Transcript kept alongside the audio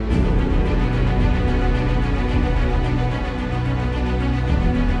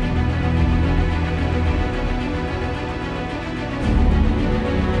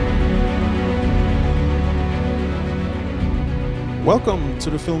Welcome to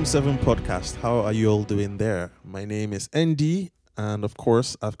the Film 7 podcast. How are you all doing there? My name is ND, and of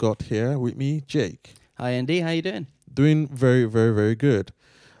course, I've got here with me Jake. Hi, ND. How you doing? Doing very, very, very good.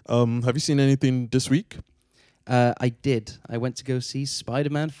 Have you seen anything this week? I did. I went to go see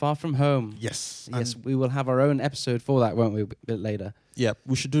Spider-Man Far From Home. Yes. Yes, we will have our own episode for that, won't we, a bit later? Yeah,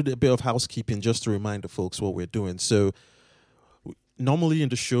 we should do a bit of housekeeping just to remind the folks what we're doing. So, normally in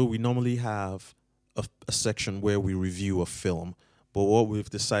the show, we normally have a section where we review a film. But what we've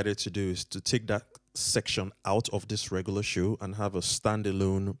decided to do is to take that section out of this regular show and have a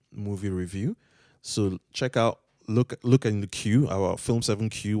standalone movie review. So check out, look in the queue, our Film 7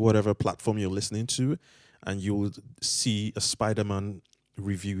 queue, whatever platform you're listening to, and you will see a Spider-Man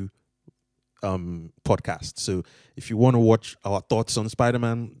review podcast. So if you want to watch our thoughts on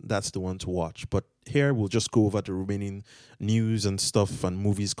Spider-Man, that's the one to watch. But here we'll just go over the remaining news and stuff and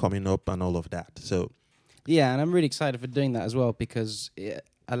movies coming up and all of that. So yeah, and I'm really excited for doing that as well because it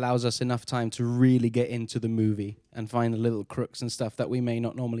allows us enough time to really get into the movie and find the little crooks and stuff that we may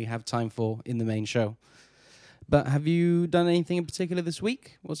not normally have time for in the main show. But have you done anything in particular this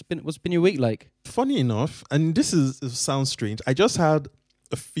week? What's been your week like? Funny enough, and it sounds strange, I just had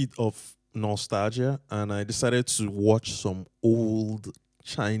a fit of nostalgia and I decided to watch some old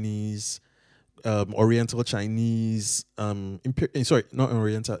Chinese, Oriental Chinese,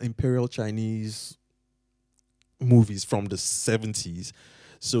 Imperial Chinese movies from the 70s.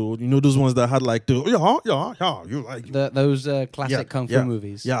 So, you know, those ones that had like you like those classic kung fu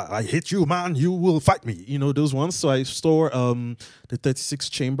movies. Yeah, I hit you, man. You will fight me. You know, those ones. So I saw the 36th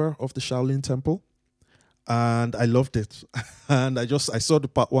Chamber of the Shaolin Temple. And I loved it. And I saw the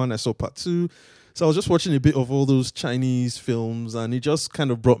part 1, I saw part 2. So I was just watching a bit of all those Chinese films and it just kind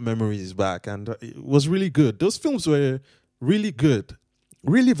of brought memories back. And it was really good. Those films were really good.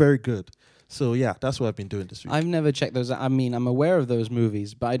 Really very good. So yeah, that's what I've been doing this week. I've never checked those out. I mean, I'm aware of those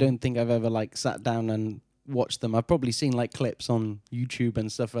movies, but I don't think I've ever like sat down and watched them. I've probably seen like clips on YouTube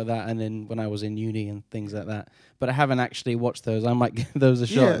and stuff like that, and then when I was in uni and things like that. But I haven't actually watched those. I might give those a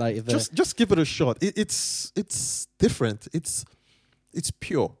shot. Yeah, like if just give it a shot. It's different. It's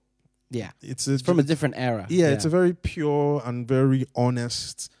pure. Yeah, it's from a different era. Yeah, it's a very pure and very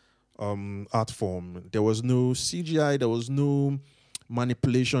honest art form. There was no CGI. There was no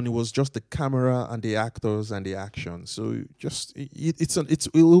manipulation. It was just the camera and the actors and the action. So just it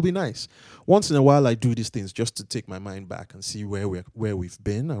will be nice. Once in a while, I do these things just to take my mind back and see where we've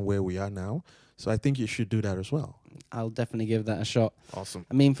been and where we are now. So I think you should do that as well. I'll definitely give that a shot. Awesome.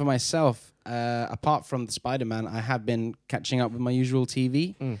 I mean, for myself, apart from the Spider-Man, I have been catching up with my usual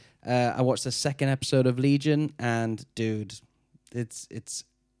TV. I watched the second episode of Legion, and dude, it's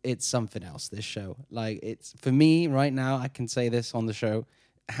something else, this show. Like, it's, for me right now, I can say this on the show,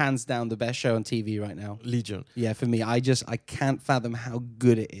 hands down the best show on TV right now. Legion. Yeah, for me, I can't fathom how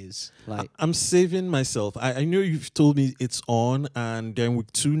good it is. Like, I'm saving myself. I know you've told me it's on and they're in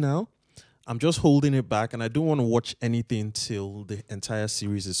week 2 now. I'm just holding it back and I don't want to watch anything till the entire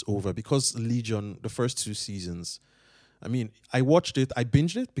series is over because Legion, the first 2 seasons, I mean, I watched it, I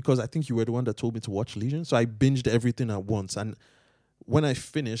binged it because I think you were the one that told me to watch Legion. So I binged everything at once. And when I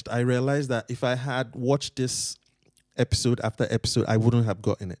finished, I realized that if I had watched this episode after episode, I wouldn't have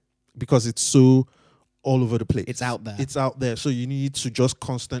gotten it because it's so all over the place. It's out there. It's out there. So you need to just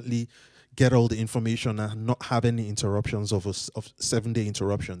constantly get all the information and not have any interruptions of 7-day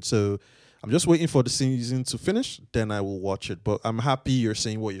interruption. So I'm just waiting for the season to finish, then I will watch it. But I'm happy you're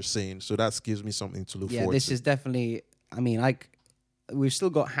saying what you're saying. So that gives me something to look forward to. Yeah, this is definitely, I mean, we've still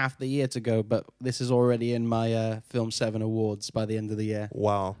got half the year to go, but this is already in my Film 7 awards by the end of the year.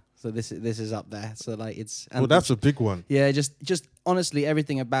 Wow. So this is up there. So like it's... Well, that's a big one. Yeah, just honestly,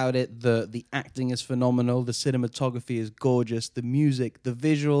 everything about it, the acting is phenomenal, the cinematography is gorgeous, the music, the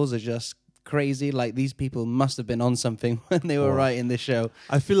visuals are just crazy. Like, these people must have been on something when they were writing this show.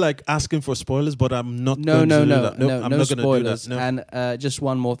 I feel like asking for spoilers, but I'm not No spoilers. No. And just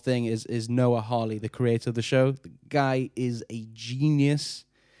one more thing is Noah Hawley, the creator of the show. The guy is a genius.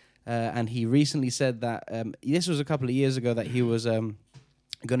 And he recently said that, this was a couple of years ago, that he was going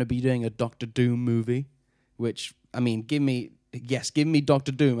to be doing a Doctor Doom movie, which, I mean, give me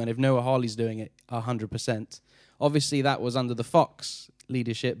Doctor Doom, and if Noah Hawley's doing it, 100%. Obviously, that was under the Fox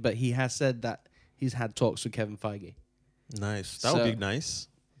leadership, but he has said that he's had talks with Kevin Feige. Nice. That would be nice.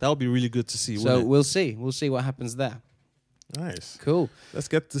 That would be really good to see, So we'll see. We'll see what happens there. Nice. Cool. Let's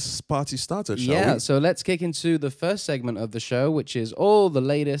get this party started, shall we? Yeah, so let's kick into the first segment of the show, which is all the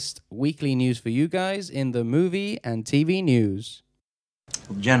latest weekly news for you guys in the movie and TV news.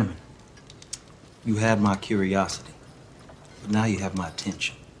 Well, gentlemen, you had my curiosity, but now you have my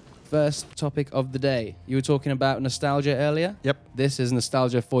attention. first topic of the day. You were talking about nostalgia earlier? Yep. This is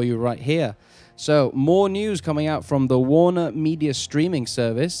nostalgia for you right here. So, more news coming out from the Warner Media streaming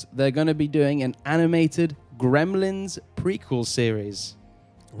service. They're going to be doing an animated Gremlins prequel series.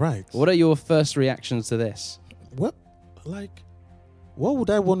 Right. What are your first reactions to this? What would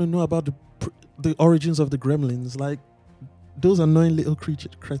I want to know about the origins of the Gremlins? Like, those annoying little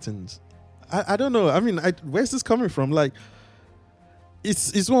cretins. I don't know. I mean, where's this coming from? Like,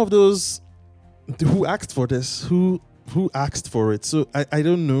 it's one of those who asked for this, who asked for it. So I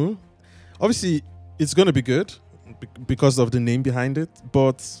don't know. Obviously, it's going to be good because of the name behind it,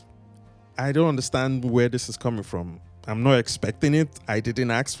 but I don't understand where this is coming from. I'm not expecting it. I didn't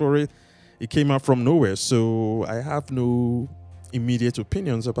ask for it. It came out from nowhere, so I have no immediate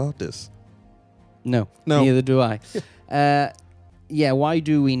opinions about this. No, neither do I. Why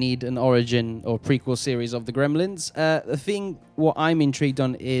do we need an origin or prequel series of the Gremlins? What I'm intrigued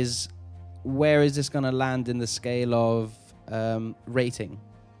on is where is this going to land in the scale of rating?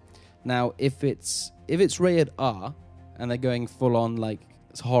 Now, if it's rated R and they're going full on like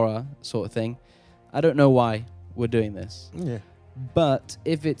it's horror sort of thing, I don't know why we're doing this. Yeah. But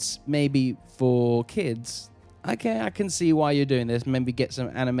if it's maybe for kids, I can see why you're doing this. Maybe get some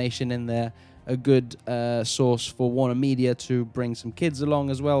animation in there, a good source for Warner Media to bring some kids along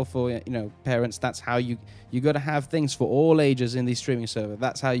as well for parents. That's how you got to have things for all ages in these streaming servers.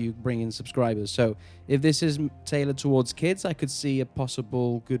 That's how you bring in subscribers. So if this is tailored towards kids, I could see a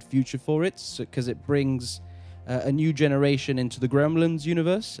possible good future for it because it brings a new generation into the Gremlins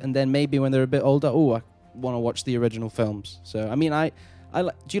universe, and then maybe when they're a bit older, I want to watch the original films. So I mean,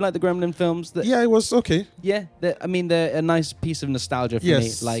 do you like the Gremlin films? Yeah, it was okay. Yeah, they're a nice piece of nostalgia for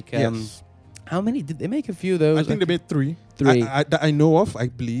me. Like, how many did they make? A few of those. I think they made three. Three that I know of, I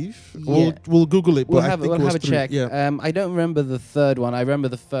believe. Yeah. We'll Google it. We'll but have I think a check. Yeah. I don't remember the third one. I remember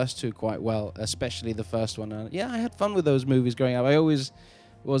the first two quite well, especially the first one. I had fun with those movies growing up. I always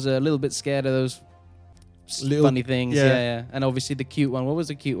was a little bit scared of those funny things. Yeah. And obviously the cute one. What was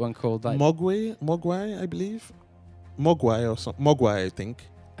the cute one called? Like Mogwai, I believe. Mogwai or something. Mogwai, I think.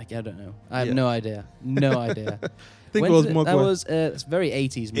 I don't know. I have no idea. No idea. I think it was Mogwai. That was it's very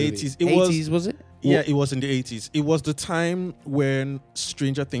 80s movie. 80s. Was it? Yeah, it was in the 80s. It was the time when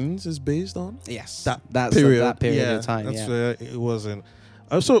Stranger Things is based on. Yes. That period of time. That's where it wasn't.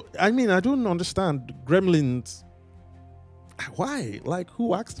 So, I mean, I don't understand. Gremlins, why? Like,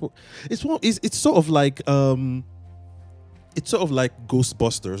 who asked for it's sort of like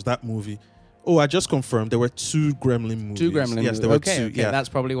Ghostbusters, that movie. Oh, I just confirmed there were two Gremlin movies. Yes, there were two. Okay, yeah. That's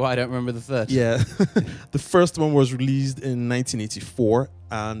probably why I don't remember the third. Yeah. The first one was released in 1984,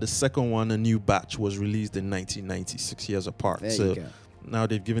 and the second one, a new batch, was released in 1996 years apart. There you go. Now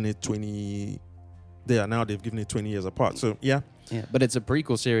they've given it 20 years apart. So, yeah. Yeah, but it's a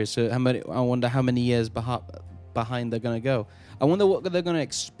prequel series, so I wonder how many years behind they're going to go. I wonder what they're going to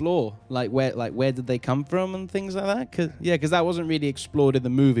explore, like where did they come from and things like that. Because that wasn't really explored in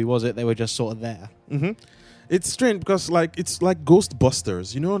the movie, was it? They were just sort of there. Mm-hmm. It's strange because it's like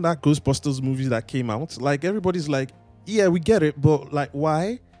Ghostbusters. You know that Ghostbusters movie that came out? Like everybody's like, yeah, we get it, but like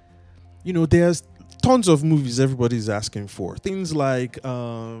why? There's tons of movies everybody's asking for. Things like, there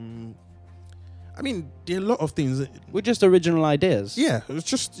are a lot of things. With just original ideas. Yeah, it's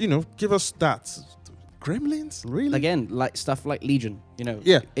just, give us that. Gremlins? Really? Again, like stuff like Legion,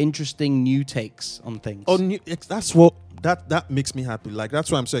 Yeah. Interesting new takes on things. That's what that makes me happy. Like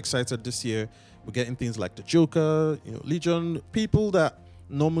that's why I'm so excited this year. We're getting things like the Joker, Legion, people that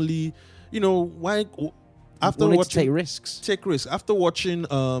normally, why after watching take risks. After watching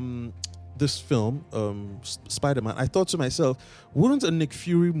this film, Spider-Man, I thought to myself, wouldn't a Nick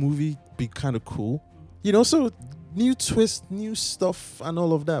Fury movie be kind of cool? So new twist, new stuff, and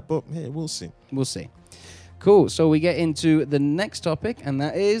all of that. But hey, we'll see. We'll see. Cool. So we get into the next topic, and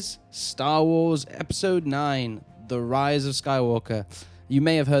that is Star Wars Episode 9, The Rise of Skywalker. You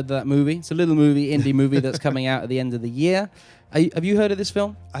may have heard of that movie. It's a little indie movie that's coming out at the end of the year. Have you heard of this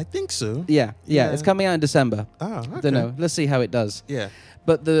film? I think so. Yeah. It's coming out in December. Okay. Don't know. Let's see how it does. Yeah.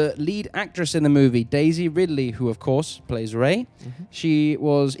 But the lead actress in the movie, Daisy Ridley, who of course plays Rey, she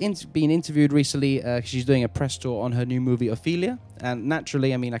was being interviewed recently. She's doing a press tour on her new movie Ophelia, and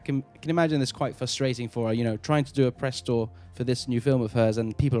naturally, I can imagine this quite frustrating for her. Trying to do a press tour for this new film of hers,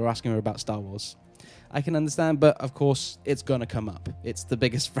 and people are asking her about Star Wars. I can understand, but of course, it's gonna come up. It's the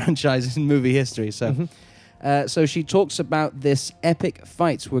biggest franchise in movie history, so. So she talks about this epic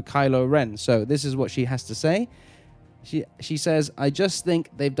fight with Kylo Ren. So this is what she has to say. She says, I just think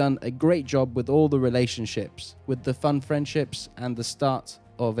they've done a great job with all the relationships, with the fun friendships and the start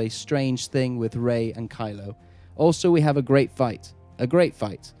of a strange thing with Rey and Kylo. Also, we have a great fight.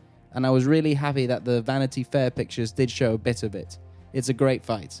 And I was really happy that the Vanity Fair pictures did show a bit of it. It's a great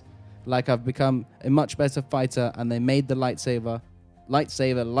fight. Like, I've become a much better fighter, and they made the lightsaber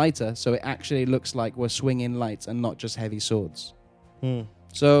lighter, so it actually looks like we're swinging lights and not just heavy swords.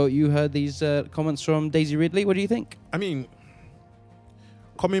 So you heard these comments from Daisy Ridley. What do you think? I mean,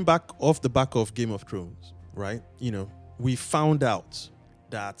 coming back off the back of Game of Thrones, right? You know, we found out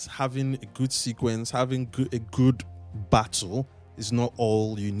that having a good sequence, having a good battle is not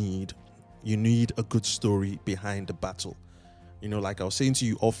all you need. You need a good story behind the battle. You know, like I was saying to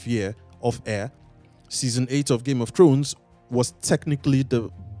you off air, season 8 of Game of Thrones was technically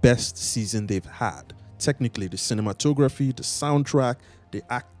the best season they've had. Technically, the cinematography, the soundtrack, the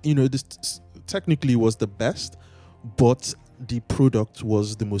act, you know, this technically was the best, but the product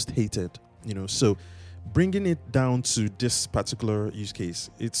was the most hated, you know. So bringing it down to this particular use case,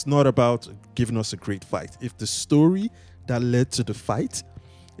 it's not about giving us a great fight. If the story that led to the fight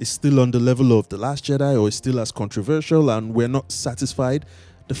is still on the level of The Last Jedi or is still as controversial and we're not satisfied,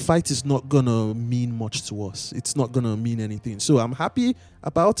 the fight is not gonna mean much to us. It's not gonna mean anything. So I'm happy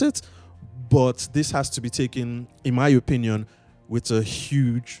about it, but this has to be taken, in my opinion, with a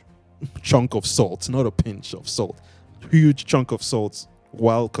huge chunk of salt, not a pinch of salt. Huge chunk of salt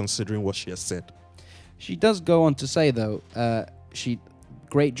while considering what she has said. She does go on to say, though,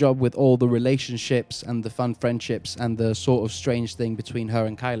 great job with all the relationships and the fun friendships and the sort of strange thing between her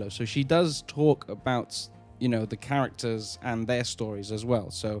and Kylo. So she does talk about, you know, the characters and their stories as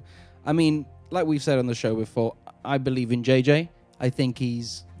well. So, I mean, like we've said on the show before, I believe in JJ. I think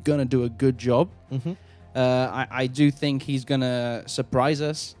he's going to do a good job. Mm-hmm. I do think he's going to surprise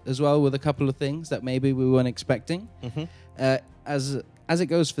us as well with a couple of things that maybe we weren't expecting. Mm-hmm. As it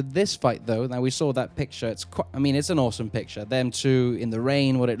goes for this fight, though, now we saw that picture. It's an awesome picture. Them two in the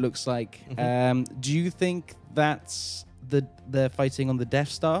rain, what it looks like. Mm-hmm. Do you think that's they're fighting on the Death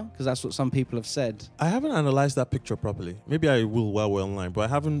Star? Because that's what some people have said. I haven't analyzed that picture properly. Maybe I will while we're online, but I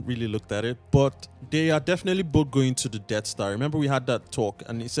haven't really looked at it. But they are definitely both going to the Death Star. Remember we had that talk,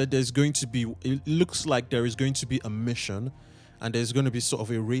 and it said it looks like there is going to be a mission, and there's going to be sort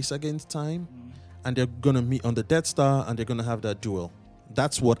of a race against time, and they're going to meet on the Death Star, and they're going to have that duel.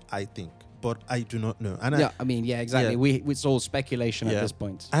 That's what I think, but I do not know. And exactly. Yeah. It's all speculation at this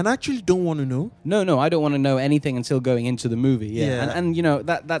point. And I actually don't want to know. No, I don't want to know anything until going into the movie. Yeah. And you know,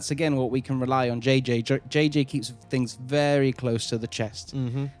 that's again what we can rely on JJ. JJ keeps things very close to the chest.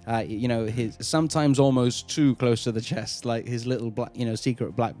 Mm-hmm. You know, his sometimes almost too close to the chest, like his little black, you know,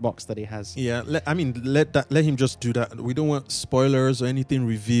 secret black box that he has. Yeah, let him just do that. We don't want spoilers or anything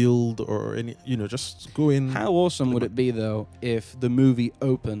revealed or any, you know, just go in. How awesome would it be though if the movie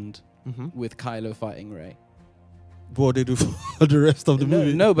opened with Kylo fighting Rey? What they do for the rest of the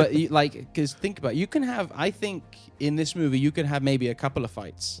movie? No, but because think about it, you can have. I think in this movie you could have maybe a couple of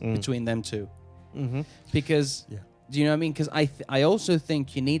fights between them two, because do you know what I mean? Because I also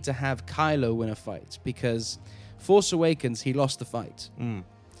think you need to have Kylo win a fight, because Force Awakens he lost the fight.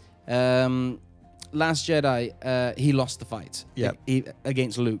 Last Jedi he lost the fight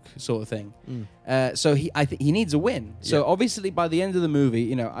against Luke, sort of thing. So I think he needs a win. So obviously by the end of the movie,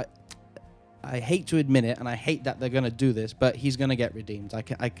 you know, I hate to admit it, and I hate that they're going to do this, but he's going to get redeemed. I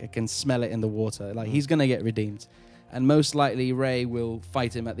can smell it in the water. Like, he's going to get redeemed. And most likely, Rey will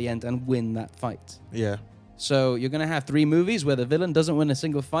fight him at the end and win that fight. Yeah. So you're going to have 3 movies where the villain doesn't win a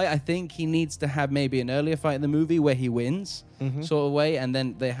single fight. I think he needs to have maybe an earlier fight in the movie where he wins, sort of way, and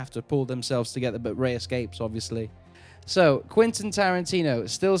then they have to pull themselves together, but Rey escapes, obviously. So, Quentin Tarantino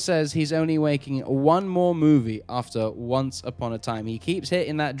still says he's only making one more movie after Once Upon a Time. He keeps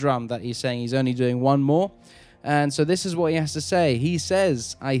hitting that drum that he's saying he's only doing one more. And so this is what he has to say. He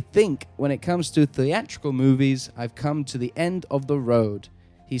says, I think when it comes to theatrical movies, I've come to the end of the road.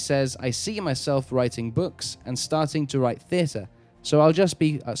 He says, I see myself writing books and starting to write theater. So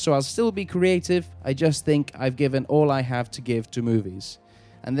I'll still be creative. I just think I've given all I have to give to movies.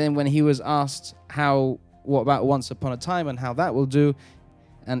 And then when he was asked what about Once Upon a Time and how that will do,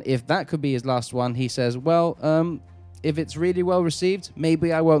 and if that could be his last one, he says, well, if it's really well received,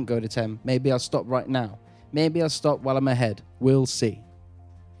 maybe I won't go to 10. Maybe I'll stop right now. Maybe I'll stop while I'm ahead. We'll see.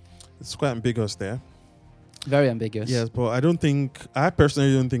 It's quite ambiguous there. Very ambiguous. Yes, but I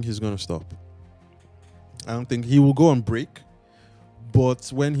personally don't think he's going to stop. I don't think he will go on break, but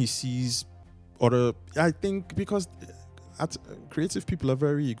when he sees I think because creative people are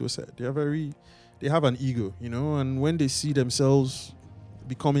very ego-set. They have an ego, you know, and when they see themselves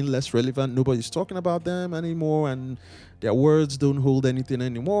becoming less relevant, nobody's talking about them anymore, and their words don't hold anything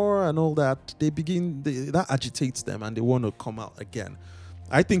anymore, and all that, that agitates them, and they want to come out again.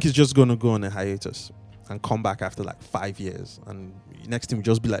 I think he's just going to go on a hiatus and come back after like 5 years, and next thing will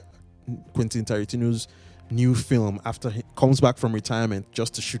just be like Quentin Tarantino's new film after he comes back from retirement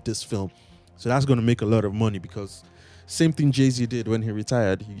just to shoot this film. So that's going to make a lot of money, because same thing Jay-Z did when he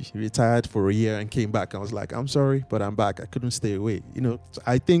retired. He retired for a year and came back. I was like, I'm sorry, but I'm back. I couldn't stay away. So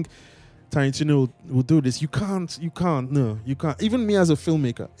I think Tarantino will do this. You can't. Even me as a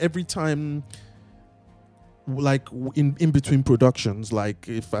filmmaker, every time, like in between productions, like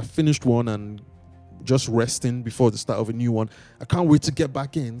if I finished one and just resting before the start of a new one, I can't wait to get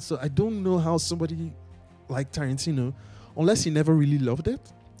back in. So I don't know how somebody like Tarantino, unless he never really loved it,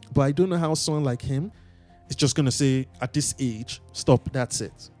 but I don't know how someone like him is just gonna say at this age, stop, that's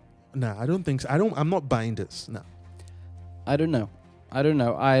it. Nah, I don't think so. I'm not buying this. Nah. I don't know.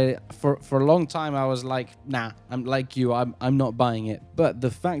 I for a long time I was like, nah, I'm like you, I'm not buying it. But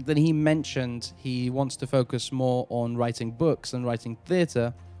the fact that he mentioned he wants to focus more on writing books and writing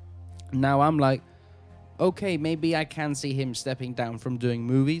theater, now I'm like, okay, maybe I can see him stepping down from doing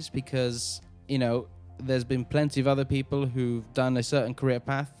movies, because, there's been plenty of other people who've done a certain career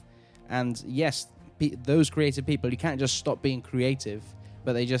path. And yes, those creative people, you can't just stop being creative,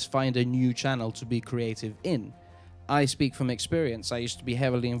 but they just find a new channel to be creative in. I speak from experience. I used to be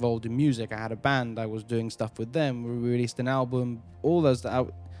heavily involved in music. I had a band. I was doing stuff with them. We released an album. All those that I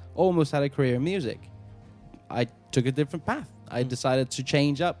almost had a career in music. I took a different path. I decided to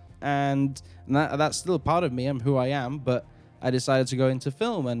change up, and that's still part of me. I'm who I am, but I decided to go into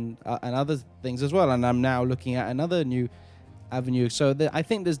film and other things as well. And I'm now looking at another new avenue. So I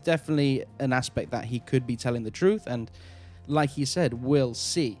think there's definitely an aspect that he could be telling the truth. And like he said, we'll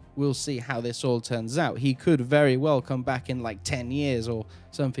see how this all turns out. He could very well come back in like 10 years or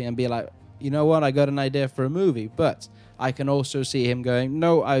something and be like, you know what, I got an idea for a movie. But I can also see him going,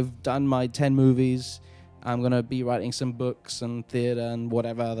 no, I've done my 10 movies. I'm going to be writing some books and theater and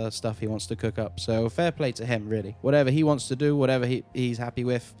whatever other stuff he wants to cook up. So fair play to him, really. Whatever he wants to do, whatever he's happy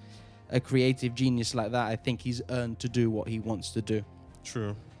with, a creative genius like that, I think he's earned to do what he wants to do.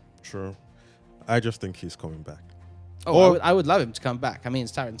 True. I just think he's coming back. Oh, I would love him to come back. I mean,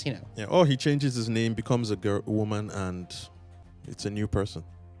 it's Tarantino. Yeah. Or he changes his name, becomes a woman, and it's a new person.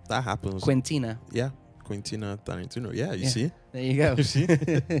 That happens. Quentina. Yeah. Quentina Tarantino. Yeah, you see? There you go. You see?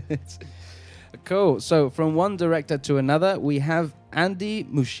 Cool. So from one director to another, we have Andy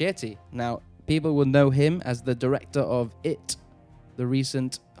Muschietti. Now, people will know him as the director of It, the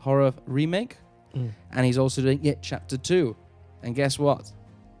recent horror remake. And he's also doing It Chapter 2. And guess what?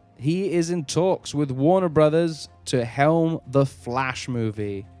 He is in talks with Warner Brothers to helm the Flash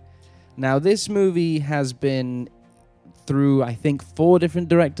movie. Now, this movie has been through, I think, 4 different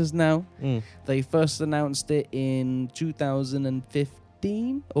directors now. They first announced it in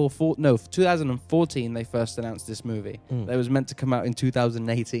 2015 or 2014. They first announced this movie. It was meant to come out in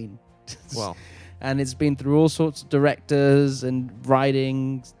 2018. Wow. And it's been through all sorts of directors and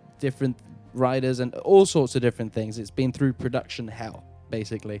writing, different writers and all sorts of different things. It's been through production hell,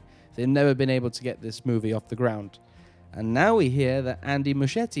 basically. They've never been able to get this movie off the ground. And now we hear that Andy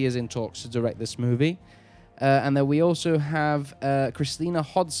Muschietti is in talks to direct this movie. And then we also have Christina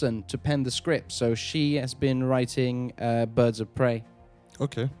Hodson to pen the script. So she has been writing Birds of Prey.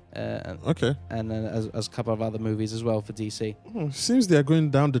 Okay. And then as a couple of other movies as well for DC. Seems they are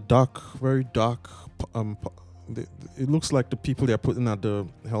going down the very dark. It looks like the people they are putting at the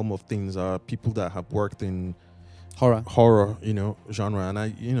helm of things are people that have worked in horror, genre.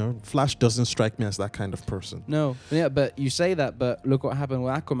 And Flash doesn't strike me as that kind of person. No, yeah, but you say that, but look what happened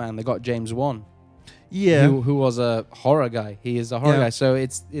with Aquaman. They got James Wan. Yeah, who was a horror guy. He is a horror guy. So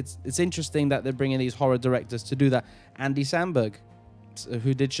it's interesting that they're bringing these horror directors to do that. Andy Samberg,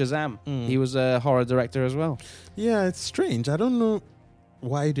 who did Shazam, he was a horror director as well. Yeah, it's strange. I don't know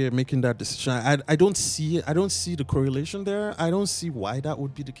why they're making that decision. I don't see the correlation there. I don't see why that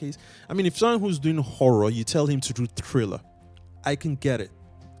would be the case. I mean, if someone who's doing horror, you tell him to do thriller, I can get it.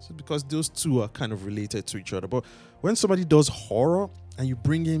 So because those two are kind of related to each other. But when somebody does horror and you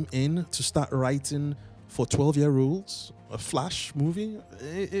bring him in to start writing for 12-year-olds a Flash movie,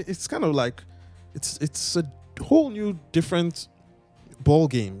 it's kind of like it's a whole new different ball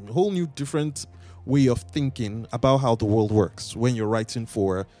game, a whole new different way of thinking about how the world works when you're writing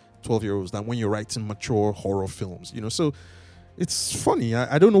for 12-year-olds than when you're writing mature horror films. So it's funny.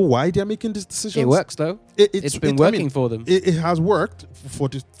 I don't know why they're making this decision. It works though. It's been working for them. It has worked for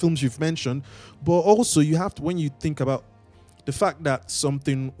the films you've mentioned, but also you have to, when you think about the fact that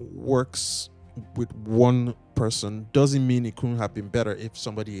something works with one person doesn't mean it couldn't have been better if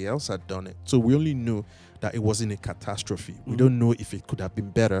somebody else had done it. So we only know that it wasn't a catastrophe. We don't know if it could have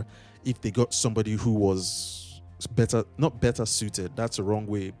been better if they got somebody who was better, not better suited. That's the wrong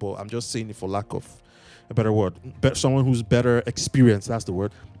way, but I'm just saying it for lack of a better word, someone who's better experienced. That's the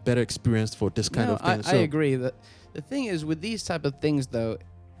word. Better experienced for this kind of thing. I agree that the thing is with these type of things though,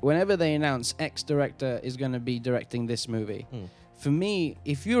 whenever they announce X director is going to be directing this movie, for me,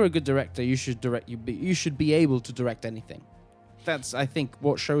 if you're a good director, you should be able to direct anything. That's, I think,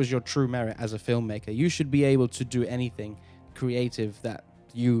 what shows your true merit as a filmmaker. You should be able to do anything creative that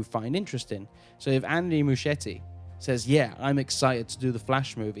you find interesting. So if Andy Muschietti says, yeah, I'm excited to do the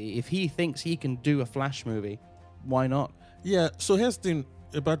Flash movie, if he thinks he can do a Flash movie, why not? Yeah, so here's the thing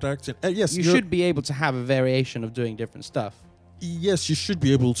about directing. Yes, you should be able to have a variation of doing different stuff. Yes, you should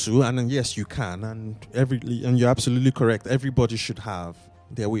be able to, and then yes, you can, and you're absolutely correct. Everybody should have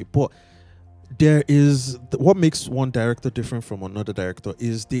their way, but there is what makes one director different from another director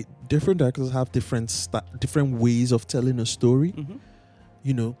is the different directors have different ways of telling a story. Mm-hmm.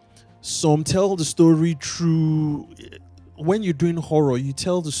 You know, some tell the story through. When you're doing horror, you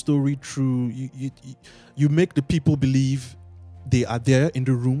tell the story through. You make the people believe they are there in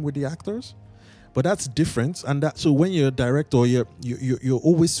the room with the actors. But that's different, and so when you're a director, you're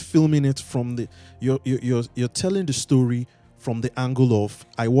always filming it from you're telling the story from the angle of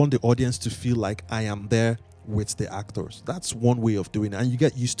I want the audience to feel like I am there with the actors. That's one way of doing it, and you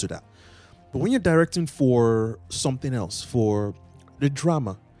get used to that. But when you're directing for something else, for the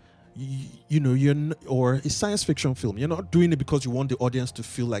drama, or a science fiction film, you're not doing it because you want the audience to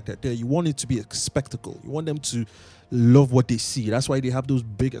feel like they're there. You want it to be a spectacle. You want them to love what they see. That's why they have those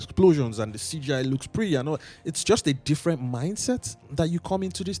big explosions and the CGI looks pretty and all. It's just a different mindset that you come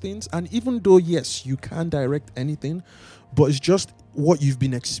into these things. And even though, yes, you can direct anything, but it's just what you've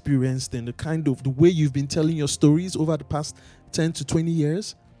been experienced and the way you've been telling your stories over the past 10 to 20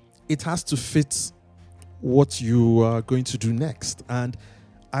 years, it has to fit what you are going to do next. And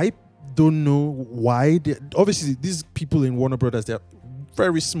I don't know why. Obviously, these people in Warner Brothers, they're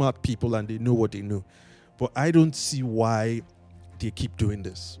very smart people and they know what they know. But I don't see why they keep doing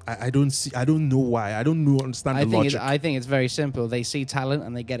this. I don't know why. I don't understand the logic. I think it's very simple. They see talent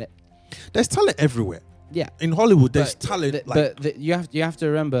and they get it. There's talent everywhere. Yeah. In Hollywood, there's talent. You have to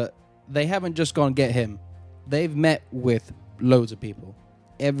remember, they haven't just gone get him. They've met with loads of people.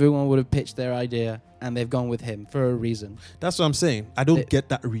 Everyone would have pitched their idea, and they've gone with him for a reason. That's what I'm saying. I don't get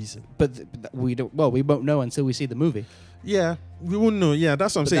that reason. But we don't. Well, we won't know until we see the movie. Yeah, we won't know. Yeah,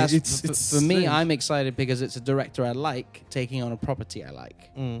 that's what I'm saying. It's for me. I'm excited because it's a director I like taking on a property I like,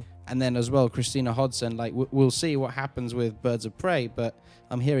 and then as well, Christina Hodson. Like we'll see what happens with Birds of Prey, but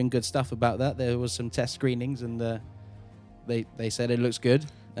I'm hearing good stuff about that. There was some test screenings, and they said it looks good,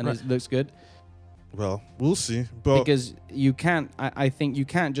 and it looks good. Well, we'll see. But because you can't, I think you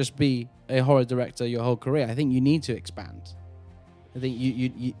can't just be a horror director your whole career. I think you need to expand. I think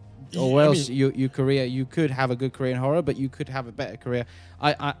your career, you could have a good career in horror, but you could have a better career.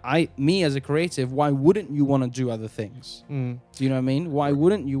 Me as a creative, why wouldn't you want to do other things? Do you know what I mean? Why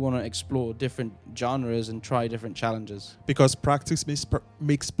wouldn't you want to explore different genres and try different challenges? Because practice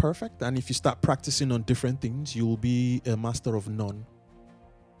makes perfect, and if you start practicing on different things, you will be a master of none.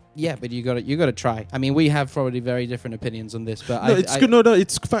 Yeah, but you got to try. I mean, we have probably very different opinions on this, but it's good. No,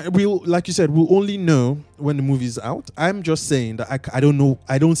 it's fine. Like you said, we'll only know when the movie's out. I'm just saying that I don't know.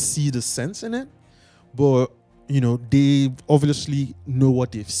 I don't see the sense in it, but they obviously know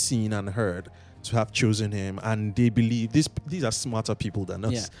what they've seen and heard to have chosen him, and they believe these are smarter people than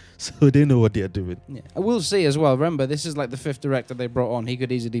us, so they know what they're doing. Yeah, we'll see as well. Remember, this is like the 5th director they brought on. He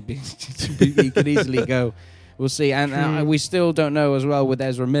could easily go. We'll see, and we still don't know as well with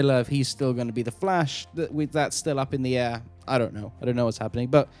Ezra Miller if he's still going to be the Flash. That's still up in the air. I don't know what's happening,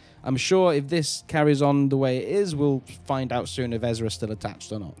 but I'm sure if this carries on the way it is, we'll find out soon if Ezra's still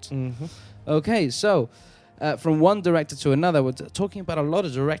attached or not. Mm-hmm. Okay, so from one director to another, we're talking about a lot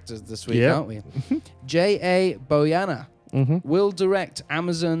of directors this week, aren't we? J.A. Boyana will direct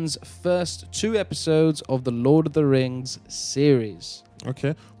Amazon's first 2 episodes of the Lord of the Rings series.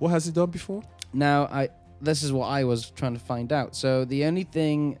 Okay, what has he done before? Now, this is what I was trying to find out. So the only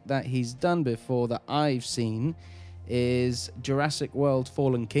thing that he's done before that I've seen is Jurassic World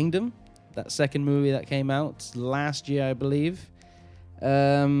Fallen Kingdom, that second movie that came out last year, I believe.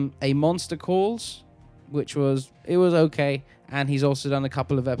 A Monster Calls, which was okay. And he's also done a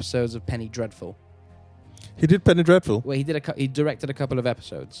couple of episodes of Penny Dreadful. He did Penny Dreadful? Well, he directed a couple of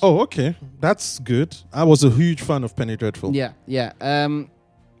episodes. Oh, okay. That's good. I was a huge fan of Penny Dreadful. Yeah.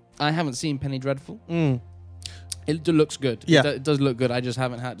 I haven't seen Penny Dreadful. It looks good. Yeah. It does look good. I just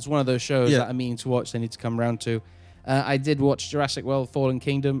haven't had... It's one of those shows that I'm meaning to watch. They need to come around to. I did watch Jurassic World Fallen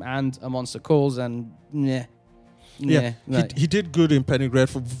Kingdom and A Monster Calls, and He did good in Penny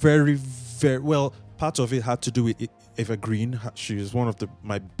Dreadful. Very, very well. Part of it had to do with Eva Green. She is one of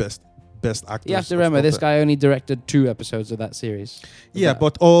my best actors. You have to remember, this guy only directed 2 episodes of that series. Yeah,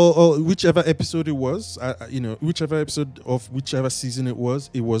 but all whichever episode it was, whichever episode of whichever season it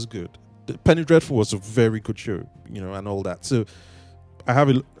was good. Penny Dreadful was a very good show, and all that. So I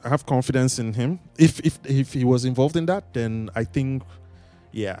have confidence in him. If he was involved in that, then I think,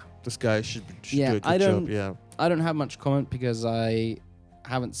 this guy should do a good job. Yeah, I don't have much comment because I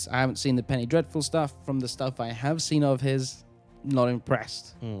haven't seen the Penny Dreadful stuff. From the stuff I have seen of his, not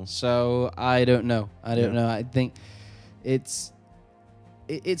impressed. So I don't know. know. I think it's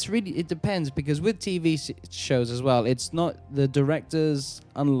really, it depends, because with TV shows as well, it's not, the directors,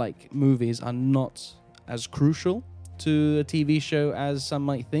 unlike movies, are not as crucial to a TV show as some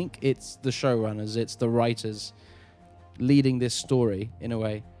might think. It's the showrunners, it's the writers leading this story in a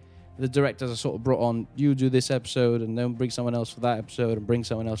way. The directors are sort of brought on, you do this episode and then bring someone else for that episode and bring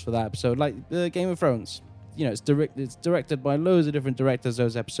someone else for that episode, like Game of Thrones. It's directed by loads of different directors,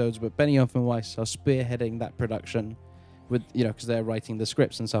 those episodes, but Benioff and Weiss are spearheading that production with, because they're writing the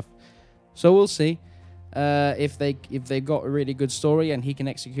scripts and stuff. So we'll see if they got a really good story and he can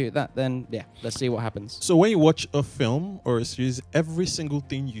execute that. Then let's see what happens. So when you watch a film or a series, every single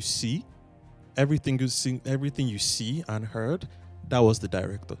thing you see, everything you see and heard, that was the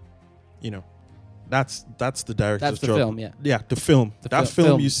director. That's the director's That's the job. film, the film. That film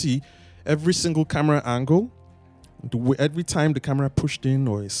film. you see, every single camera angle, every time the camera pushed in,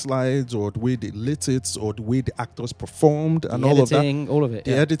 or it slides, or the way they lit it, or the way the actors performed, and all of that. All of it.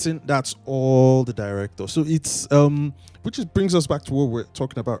 The editing, that's all the director. So it's which brings us back to what we were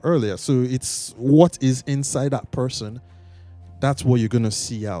talking about earlier. So it's what is inside that person. That's what you're gonna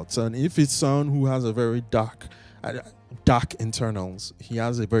see out. And if it's someone who has a very dark internals, he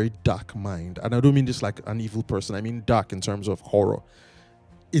has a very dark mind, and I don't mean this like an evil person. I mean dark in terms of horror.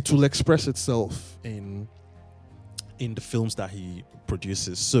 It will express itself in the films that he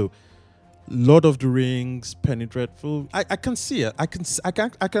produces. So Lord of the Rings, Penny Dreadful, I can see it. I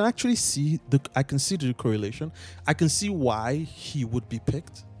can actually see the correlation. I can see why he would be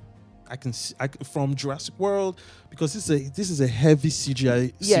picked. I can see from Jurassic World, because this is a heavy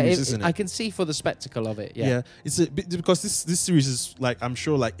CGI series, isn't it? I can see for the spectacle of it. Because this series is like, I'm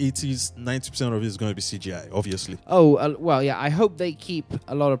sure like 90% of it is going to be CGI, obviously. I hope they keep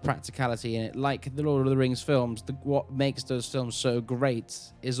a lot of practicality in it, like the Lord of the Rings films. What makes those films so great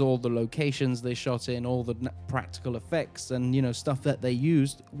is all the locations they shot in, all the practical effects, and stuff that they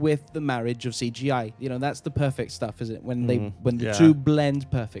used with the marriage of CGI. That's the perfect stuff, isn't it? When the two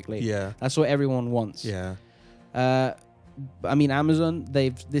blend perfectly. Yeah. That's what everyone wants. Yeah. Amazon,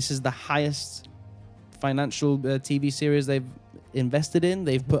 this is the highest financial TV series they've invested in.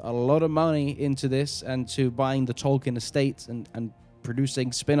 They've put a lot of money into this and to buying the Tolkien estate and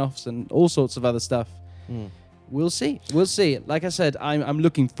producing spin-offs and all sorts of other stuff. We'll see. Like I said, I'm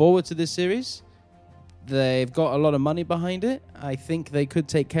looking forward to this series. They've got a lot of money behind it. I think they could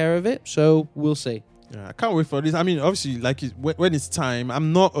take care of it. So we'll see. Yeah, I can't wait for this. I mean, obviously, like when it's time,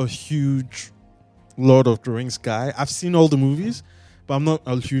 I'm not a huge Lord of the Rings guy. I've seen all the movies, but I'm not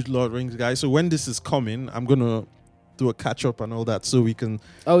a huge Lord of the Rings guy. So when this is coming, I'm gonna do a catch up and all that, so we can.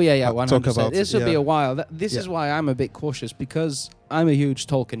 100%. Talk about this will be a while. This is why I'm a bit cautious, because I'm a huge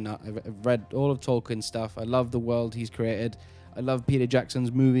Tolkien nut. I've read all of Tolkien's stuff. I love the world he's created. I love Peter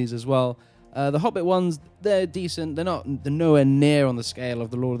Jackson's movies as well. The Hobbit ones, they're decent. They're nowhere near on the scale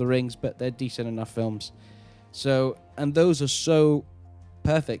of the Lord of the Rings, but they're decent enough films. So, and those are so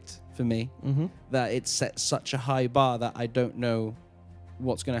perfect for me that it sets such a high bar that I don't know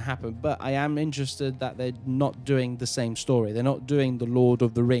what's going to happen. But I am interested that they're not doing the same story. They're not doing the Lord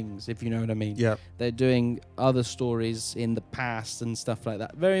of the Rings, if you know what I mean. Yeah. They're doing other stories in the past and stuff like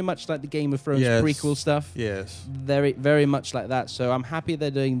that. Very much like the Game of Thrones prequel stuff. Yes. Very, very much like that. So I'm happy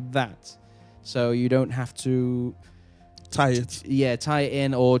they're doing that. So you don't have to tie it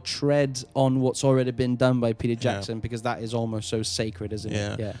in or tread on what's already been done by Peter Jackson, because that is almost so sacred, isn't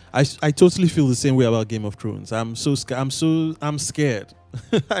it? Yeah. I totally feel the same way about Game of Thrones. I'm scared.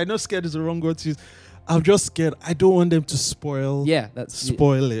 I know scared is the wrong word to use. I'm just scared. I don't want them to spoil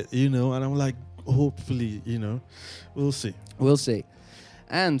it, and I'm like, hopefully, we'll see. We'll see.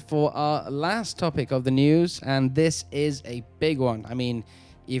 And for our last topic of the news, and this is a big one. I mean,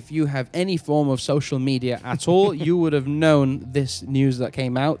 if you have any form of social media at all, you would have known this news that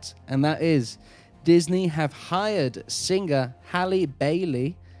came out, and that is Disney have hired singer Halle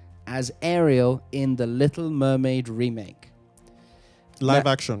Bailey as Ariel in the Little Mermaid remake. Live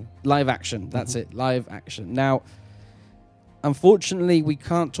action, that's it, live action. Now, unfortunately, we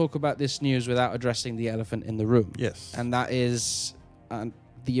can't talk about this news without addressing the elephant in the room. Yes. And that is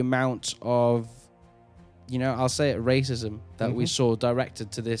the amount of I'll say it, racism that we saw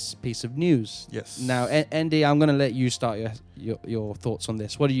directed to this piece of news. Yes. Now, Andy, I'm going to let you start your thoughts on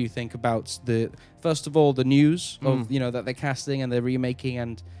this. What do you think about first of all, the news of, that they're casting and they're remaking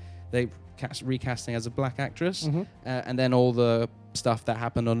and they recasting as a black actress, and then all the stuff that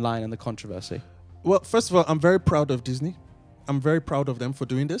happened online and the controversy? Well, first of all, I'm very proud of Disney. I'm very proud of them for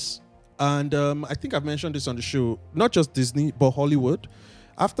doing this. And I think I've mentioned this on the show, not just Disney, but Hollywood.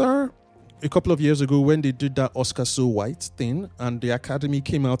 After a couple of years ago, when they did that Oscar So White thing, and the Academy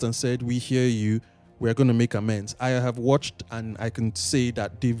came out and said, "We hear you, we're going to make amends," I have watched and I can say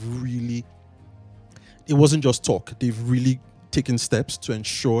that they've really, it wasn't just talk, they've really taken steps to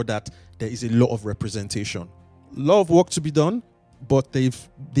ensure that there is a lot of representation. A lot of work to be done, but they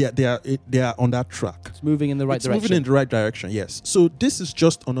are on that track. It's moving in the right direction. Moving in the right direction, yes. So this is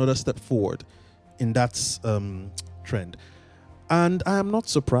just another step forward in that trend. And I am not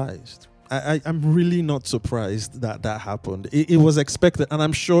surprised. I'm really not surprised that happened. It was expected, and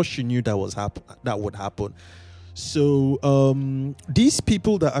I'm sure she knew that would happen. So these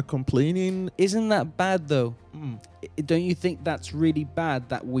people that are complaining, isn't that bad though? Don't you think that's really bad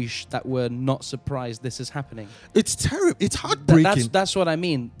that we're not surprised this is happening? It's terrible. It's heartbreaking. That's what I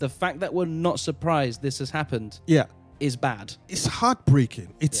mean. The fact that we're not surprised this has happened, is bad. It's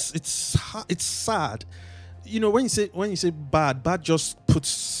heartbreaking. It's sad. When you say bad just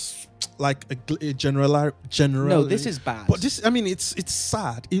puts like a general. No, this is bad. But this, it's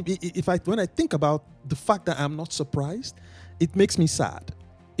sad. When I think about the fact that I'm not surprised, it makes me sad.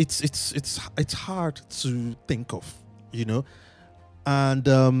 It's hard to think of,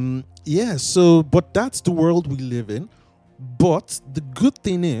 and So, but that's the world we live in. But the good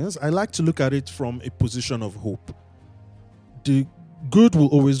thing is, I like to look at it from a position of hope. The good will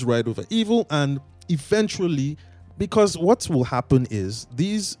always ride over evil, and eventually, because what will happen is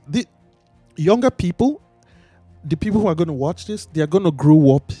the younger people, the people who are going to watch this, they are going to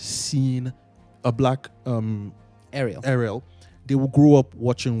grow up seeing a black Ariel. They will grow up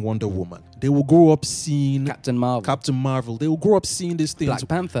watching Wonder Woman. They will grow up seeing Captain Marvel. They will grow up seeing these things.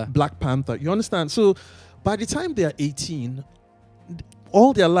 Black Panther. You understand? So by the time they are 18,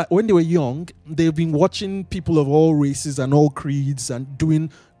 all their life, when they were young, they've been watching people of all races and all creeds and doing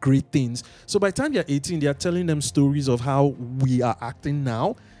great things. So by the time they're 18, they are telling them stories of how we are acting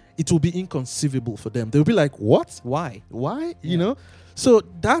now. It will be inconceivable for them. They'll be like, what? Why? Yeah. So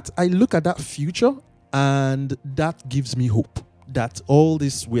that, I look at that future, and that gives me hope that all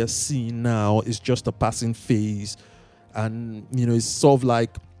this we're seeing now is just a passing phase. And, it's sort of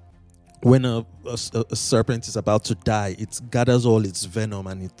like when a serpent is about to die, it gathers all its venom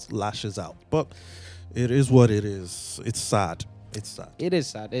and it lashes out. But it is what it is. It's sad. It is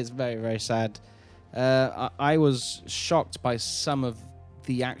sad. It's very, very sad. I was shocked by some of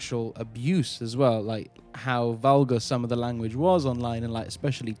the actual abuse as well, like how vulgar some of the language was online, and like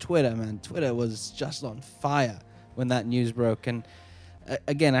especially Twitter, man. Twitter was just on fire when that news broke. And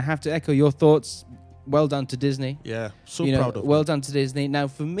again, I have to echo your thoughts. Well done to Disney. Yeah, proud of well done to Disney. Now,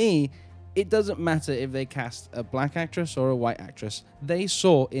 for me, it doesn't matter if they cast a black actress or a white actress. They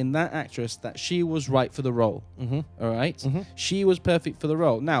saw in that actress that she was right for the role. All right? She was perfect for the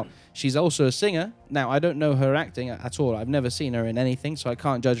role. Now, she's also a singer. Now, I don't know her acting at all. I've never seen her in anything, so I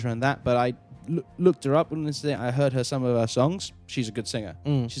can't judge her on that. But I looked her up, and I heard some of her songs. She's a good singer.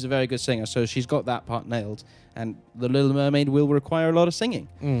 She's a very good singer, so she's got that part nailed. And The Little Mermaid will require a lot of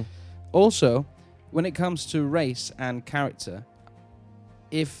singing. Also, when it comes to race and character,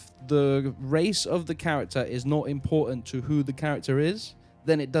 if the race of the character is not important to who the character is,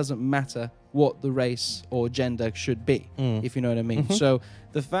 then it doesn't matter what the race or gender should be, if you know what I mean. So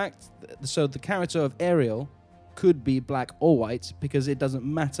the character of Ariel could be black or white because it doesn't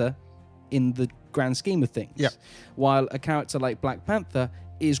matter in the grand scheme of things. Yeah. While a character like Black Panther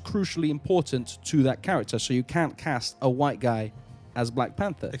is crucially important to that character, so you can't cast a white guy as Black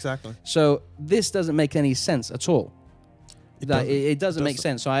Panther. Exactly. So this doesn't make any sense at all. It doesn't make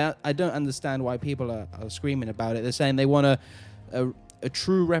sense. So I don't understand why people are screaming about it. They're saying they want a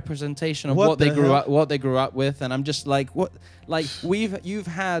true representation of what they grew up with, and I'm just like, what? Like you've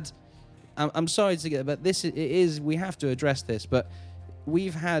had. I'm sorry to get, but we have to address this. But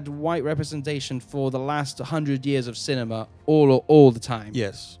we've had white representation for the last 100 years of cinema all the time.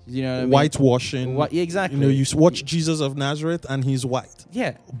 Yes. You know what I mean? Whitewashing. Exactly. You watch Jesus of Nazareth and he's white.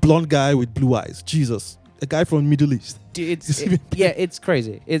 Yeah. Blonde guy with blue eyes. Jesus. A guy from the Middle East. It's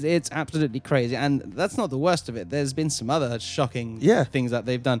crazy. It's absolutely crazy. And that's not the worst of it. There's been some other shocking things that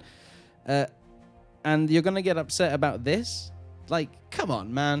they've done. And you're going to get upset about this? Like, come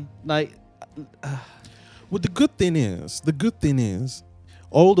on, man. Like... Well, the good thing is,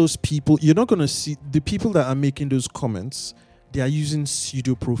 all those people, you're not going to see the people that are making those comments. They are using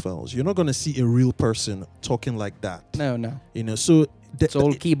pseudo profiles. You're not going to see a real person talking like that. No. So It's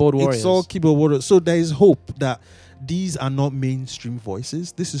all keyboard warriors. It's all keyboard warriors. So there is hope that these are not mainstream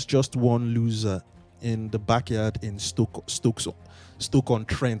voices. This is just one loser in the backyard in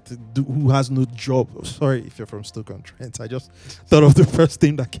Stoke-on-Trent who has no job. Sorry if you're from Stoke-on-Trent. I just thought of the first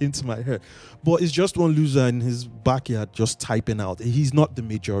thing that came to my head. But it's just one loser in his backyard just typing out. He's not the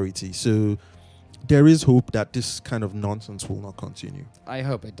majority. So there is hope that this kind of nonsense will not continue. I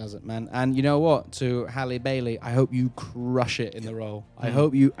hope it doesn't, man. And you know what? To Halle Bailey, I hope you crush it in the role. I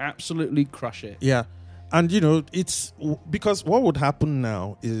hope you absolutely crush it. Yeah. And, it's because what would happen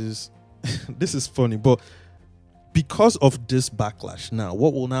now is, this is funny, but because of this backlash now,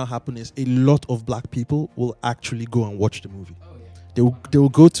 what will now happen is a lot of black people will actually go and watch the movie. Oh, yeah. They will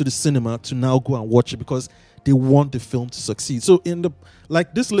go to the cinema to now go and watch it because they want the film to succeed. So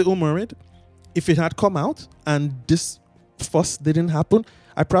this Little Mermaid, if it had come out and this fuss didn't happen,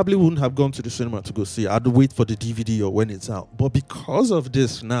 I probably wouldn't have gone to the cinema to go see it. I'd wait for the DVD or when it's out. But because of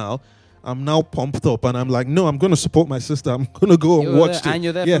this now, I'm now pumped up and I'm like, no, I'm going to support my sister. I'm going to go and watch it. And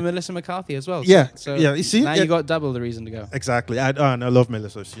you're there for Melissa McCarthy as well. So you see? Now you got double the reason to go. Exactly. And I love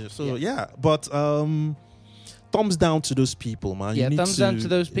Melissa. So, But thumbs down to those people, man. Yeah, thumbs down to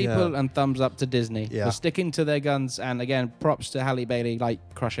those people and thumbs up to Disney for sticking to their guns. And again, props to Halle Bailey,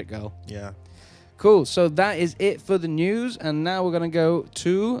 crush it, girl. Yeah. Cool. So that is it for the news. And now we're going to go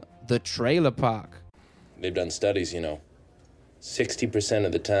to the trailer park. They've done studies, 60%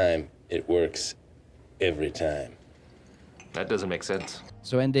 of the time, it works every time. That doesn't make sense.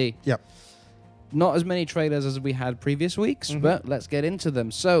 So, ND. Yep. Not as many trailers as we had previous weeks, but let's get into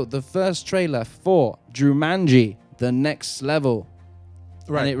them. So, the first trailer for Jumanji, The Next Level.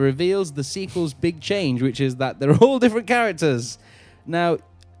 Right. And it reveals the sequel's big change, which is that they're all different characters. Now,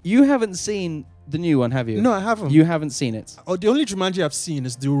 you haven't seen the new one, have you? No, I haven't. You haven't seen it? Oh, the only Jumanji I've seen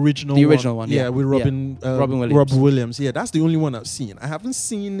is the original one. The original one, yeah. With Robin Williams. Rob Williams. Yeah, that's the only one I've seen. I haven't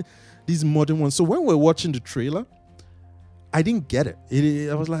seen these modern ones. So when we're watching the trailer, I didn't get it.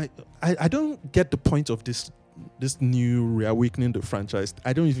 I was like, I don't get the point of this new reawakening the franchise.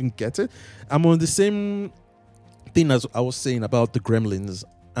 I don't even get it. I'm on the same thing as I was saying about the Gremlins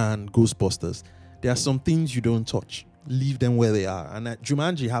and Ghostbusters. There are some things you don't touch. Leave them where they are. And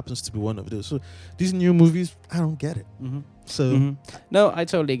Jumanji happens to be one of those. So these new movies, I don't get it. So No, I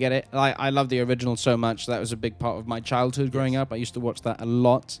totally get it. I love the original so much. That was a big part of my childhood growing up. I used to watch that a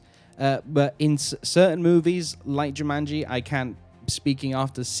lot. But in certain movies like Jumanji, I can't, speaking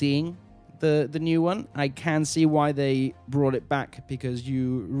after seeing the new one, I can see why they brought it back, because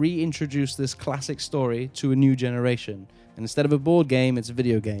you reintroduce this classic story to a new generation. And instead of a board game, it's a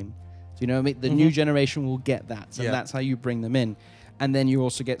video game. You know what I mean? The new generation will get that. So that's how you bring them in. And then you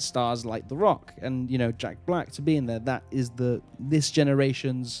also get stars like The Rock and, Jack Black to be in there. That is this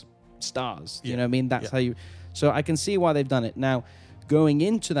generation's stars. You know what I mean? That's how you... So I can see why they've done it. Now, going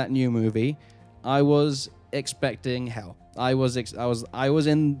into that new movie, I was expecting hell. I was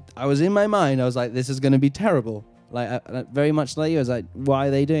in my mind. I was like, this is going to be terrible. Very much like you. I was like, why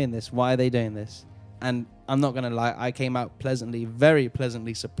are they doing this? Why are they doing this? And I'm not going to lie, I came out very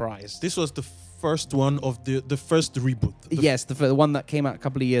pleasantly surprised. This was the first one of the first reboot. Yes, the one that came out a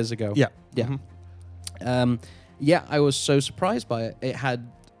couple of years ago. Yeah. Yeah. I was so surprised by it. It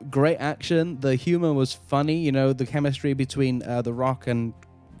had great action. The humor was funny. The chemistry between The Rock and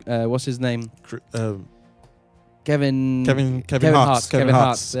what's his name? Kevin Hart. Kevin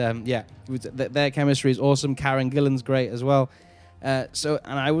Hart. Their chemistry is awesome. Karen Gillan's great as well. And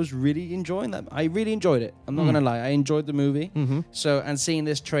I was really enjoying that. I really enjoyed it. I'm not going to lie. I enjoyed the movie. And seeing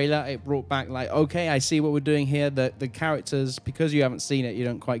this trailer, it brought back okay, I see what we're doing here. The characters, because you haven't seen it, you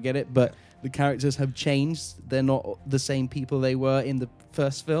don't quite get it, but the characters have changed. They're not the same people they were in the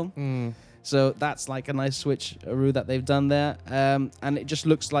first film. So that's a nice switcheroo that they've done there. And it just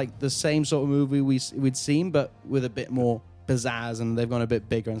looks like the same sort of movie we'd seen, but with a bit more pizzazz, and they've gone a bit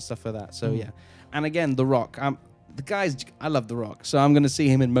bigger and stuff like that. So yeah. And again, The Rock. I love The Rock, so I'm going to see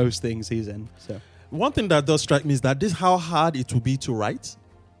him in most things he's in. So one thing that does strike me is that how hard it will be to write.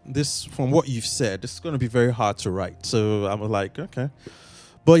 This, from what you've said, this is going to be very hard to write. So I'm like, okay.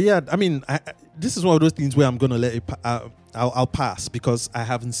 But yeah, I mean, this is one of those things where I'm going to let it, I'll pass because I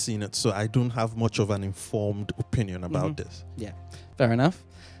haven't seen it. So I don't have much of an informed opinion about this. Yeah, fair enough.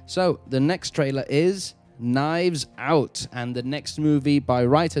 So the next trailer is Knives Out, and the next movie by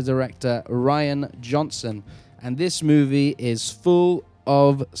writer-director Rian Johnson. And this movie is full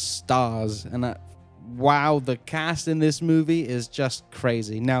of stars. And wow, the cast in this movie is just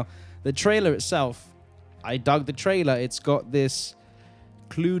crazy. Now, the trailer itself, I dug the trailer. It's got this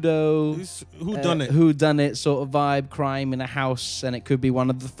Cluedo. Who done it? Who done it sort of vibe, crime in a house, and it could be one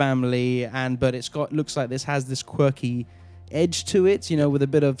of the family. But it's got looks like this has this quirky edge to it, you know, with a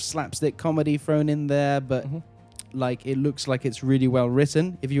bit of slapstick comedy thrown in there. But like it looks like it's really well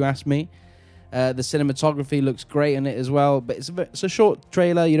written, if you ask me. The cinematography looks great in it as well. But it's a short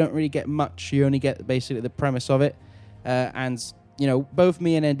trailer. You don't really get much. You only get basically the premise of it. And you know, both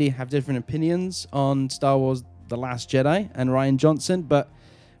me and Andy have different opinions on Star Wars The Last Jedi and Rian Johnson, but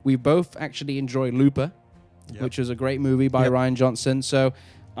we both actually enjoy Looper, which was a great movie by Rian Johnson. So,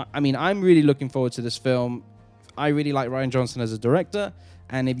 I mean, I'm really looking forward to this film. I really like Rian Johnson as a director,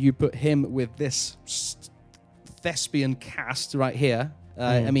 and if you put him with this thespian cast right here,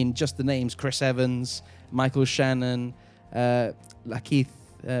 I mean, just the names, Chris Evans, Michael Shannon, Lakeith,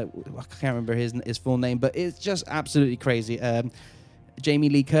 I can't remember his full name, but it's just absolutely crazy. Jamie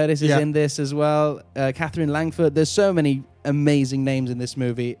Lee Curtis is in this as well. Catherine Langford. There's so many amazing names in this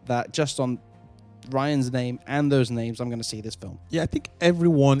movie that just on Ryan's name and those names, I'm going to see this film. Yeah, I think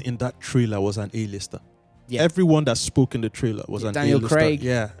everyone in that trailer was an A-lister. Yeah. Everyone that spoke in the trailer was an Daniel A-lister. Craig.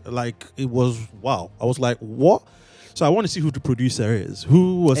 Yeah, like it was, wow. I was like, what? So I want to see who the producer is.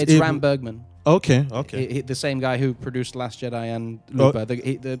 Who was It's Ram Bergman. Okay. The same guy who produced Last Jedi and Looper.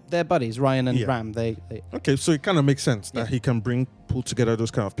 They're buddies, Ryan and Ram. They Okay, so it kind of makes sense that he can pull together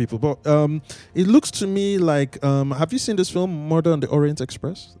those kind of people. But it looks to me like, have you seen this film, Murder on the Orient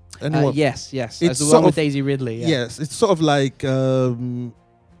Express? Yes. It's That's the sort one with of- Daisy Ridley. Yeah. Yes, it's sort of like Murder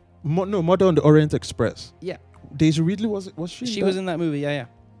on the Orient Express. Yeah. Daisy Ridley was she? She was in that movie. Yeah.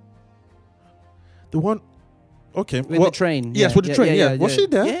 The one. Okay. With the train. Yes, with the train. Yeah. Was she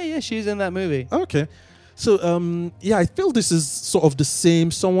there? Yeah. She's in that movie. Okay. So, I feel this is sort of the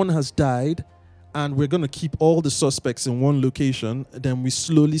same. Someone has died, and we're going to keep all the suspects in one location. Then we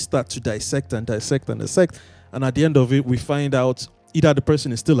slowly start to dissect. And at the end of it, we find out either the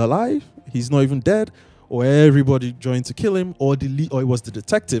person is still alive, he's not even dead, or everybody joined to kill him, or or it was the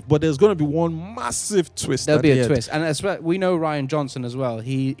detective. But there's going to be one massive twist. There'll be at a the end. twist. And that's what we know Rian Johnson as well.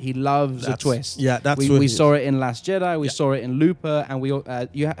 He loves a twist. Yeah, that's we what we it saw is. it in Last Jedi. We saw it in Looper. And we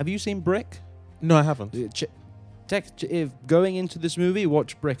have you seen Brick? No, I haven't. If going into this movie,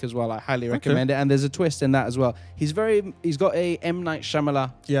 watch Brick as well. I highly recommend it. And there's a twist in that as well. He's got a M. Night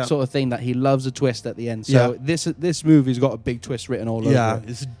Shyamalan sort of thing that he loves a twist at the end. So this movie's got a big twist written all over it.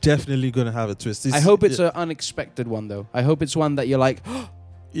 It's definitely going to have a twist. I hope it's an unexpected one, though. I hope it's one that you're like,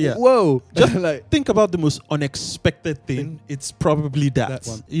 yeah. whoa. Just think about the most unexpected thing. It's probably that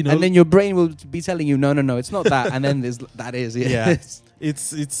one. You know, and then your brain will be telling you, no, it's not that. And then that is. Yeah.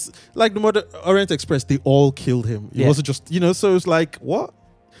 It's like the Murder Orient Express. They all killed him. It wasn't just, so it's like, what?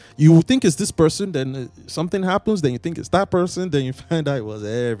 You think it's this person, then something happens, then you think it's that person, then you find out it was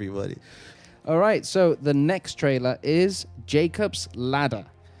everybody. All right, so the next trailer is Jacob's Ladder.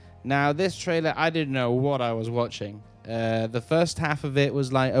 Now, this trailer, I didn't know what I was watching. The first half of it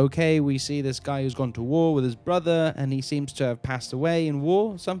was like, okay, we see this guy who's gone to war with his brother, and he seems to have passed away in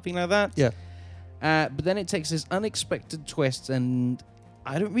war, something like that. Yeah. But then it takes this unexpected twist, and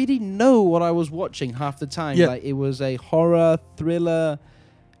I don't really know what I was watching half the time. Yeah. Like, it was a horror, thriller.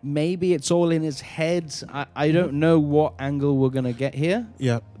 Maybe it's all in his head. I don't know what angle we're going to get here.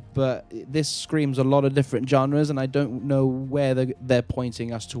 Yeah. But this screams a lot of different genres, and I don't know where they're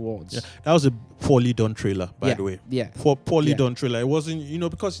pointing us towards. Yeah. That was a poorly done trailer, by the way. Yeah. Poorly done trailer. It wasn't,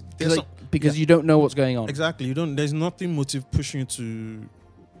 because... Because you don't know what's going on. Exactly. There's nothing motive pushing you to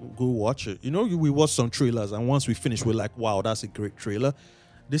go watch it. We watched some trailers, and once we finish, we're like, wow, that's a great trailer.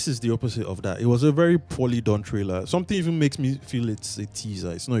 This is the opposite of that. It was a very poorly done trailer. Something even makes me feel it's a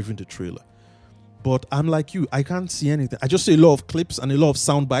teaser. It's not even the trailer. But I'm like you. I can't see anything. I just see a lot of clips and a lot of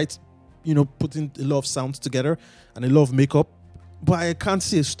sound bites, putting a lot of sounds together and a lot of makeup. But I can't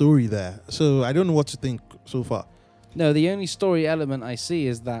see a story there. So I don't know what to think so far. No, the only story element I see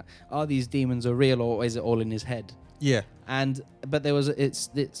is that, are these demons are real, or is it all in his head? Yeah. But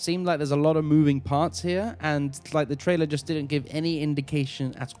it seemed like there's a lot of moving parts here, and like the trailer just didn't give any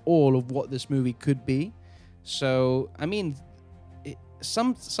indication at all of what this movie could be. So I mean,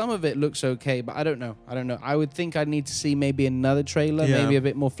 some of it looks okay, but I don't know. I would think I'd need to see maybe another trailer, maybe a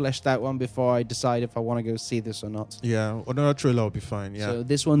bit more fleshed out one before I decide if I want to go see this or not. Yeah, another trailer will be fine. Yeah. So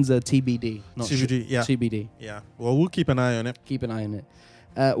this one's a TBD, not TBD. Yeah. TBD. Yeah. Well, we'll keep an eye on it. Keep an eye on it.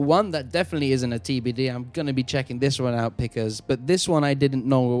 One that definitely isn't a TBD. I'm going to be checking this one out, but this one I didn't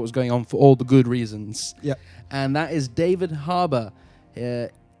know what was going on for all the good reasons. Yeah. And that is David Harbour in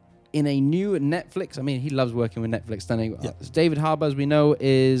a new Netflix. I mean, he loves working with Netflix, doesn't he? Yeah. David Harbour, as we know,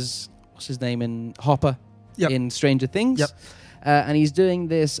 is, what's his name in Hopper in Stranger Things. Yep. And he's doing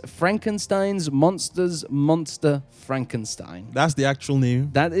this Frankenstein's Monster Frankenstein. That's the actual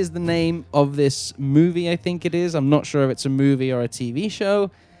name. That is the name of this movie, I think it is. I'm not sure if it's a movie or a TV show.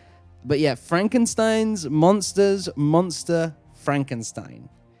 But yeah, Frankenstein's Monster Frankenstein.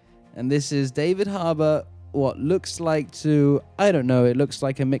 And this is David Harbour, what looks like it looks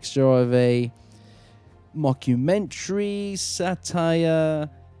like a mixture of a mockumentary, satire,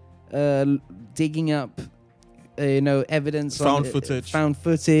 digging up evidence, Found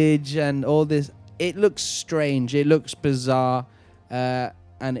footage and all this. It looks strange, it looks bizarre,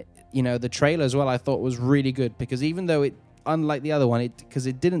 and the trailer as well I thought was really good, because even though it, unlike the other one, because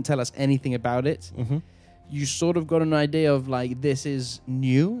it didn't tell us anything about it, you sort of got an idea of like, this is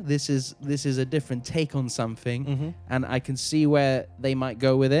new, this is a different take on something, and I can see where they might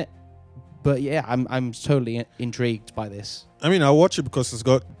go with it. But yeah, I'm totally intrigued by this. I mean, I watch it because it's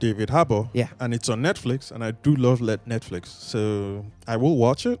got David Harbour. Yeah. And it's on Netflix, and I do love Netflix. So I will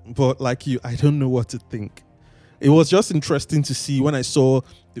watch it, but like you, I don't know what to think. It was just interesting to see when I saw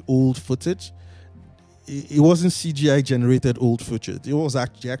the old footage. It wasn't CGI generated old footage. It was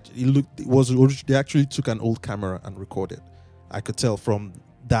they actually took an old camera and recorded. I could tell from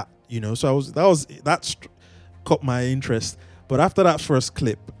that, So that caught my interest. But after that first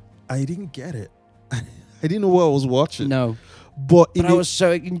clip, I didn't get it. I didn't know what I was watching. No. But I was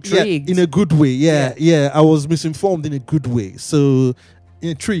so intrigued. Yeah, in a good way. Yeah. I was misinformed in a good way. So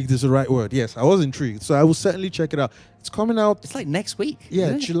intrigued is the right word. Yes, I was intrigued. So I will certainly check it out. It's coming out. It's like next week.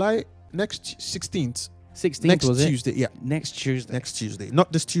 Yeah, July next 16th. 16th next was it? Tuesday. Yeah. Next Tuesday. Next Tuesday.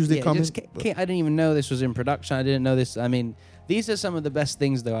 Not this Tuesday coming. I didn't even know this was in production. I didn't know this. I mean, these are some of the best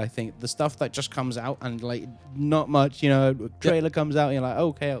things, though, I think. The stuff that just comes out and, like, not much, trailer comes out and you're like,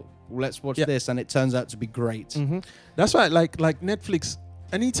 okay, let's watch this, and it turns out to be great. That's why, like Netflix,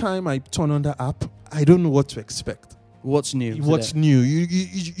 anytime I turn on the app, I don't know what to expect. What's new? What's new?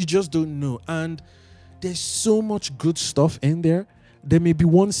 You just don't know. And there's so much good stuff in there. There may be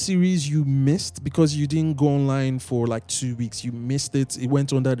one series you missed because you didn't go online for like 2 weeks. You missed it. It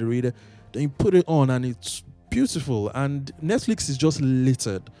went under the radar. Then you put it on and it's beautiful. And Netflix is just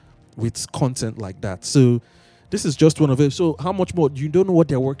littered with content like that. So this is just one of it. So how much more? You don't know what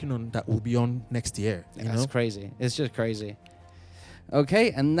they're working on that will be on next year. That's crazy. It's just crazy.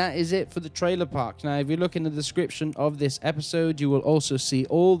 Okay, and that is it for the trailer park. Now, if you look in the description of this episode, you will also see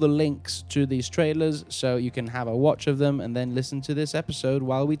all the links to these trailers, so you can have a watch of them and then listen to this episode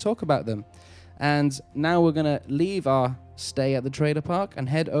while we talk about them. And now we're going to leave our stay at the trailer park and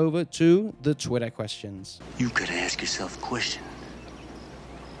head over to the Twitter questions. You've got to ask yourself a question.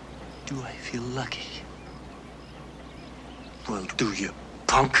 Do I feel lucky? Well, do you,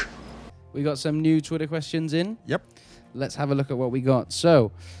 punk? We got some new Twitter questions in. Yep. Let's have a look at what we got.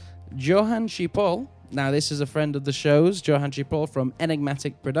 So, Johan Schipol. Now, this is a friend of the show's, Johan Schipol from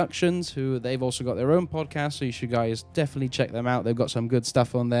Enigmatic Productions, who they've also got their own podcast, so you should guys definitely check them out. They've got some good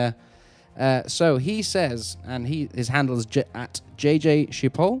stuff on there. So he says, and his handle is at JJ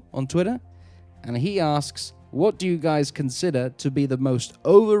Schipol on Twitter, and he asks, what do you guys consider to be the most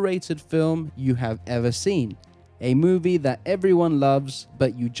overrated film you have ever seen? A movie that everyone loves,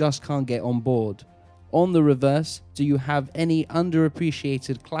 but you just can't get on board. On the reverse, do you have any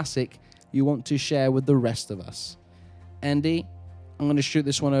underappreciated classic you want to share with the rest of us? Andy, I'm going to shoot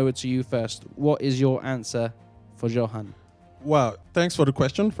this one over to you first. What is your answer for Johan? Wow, thanks for the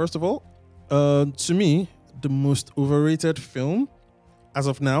question, first of all. To me, the most overrated film, as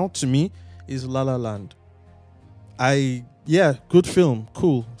of now, to me, is La La Land. Good film,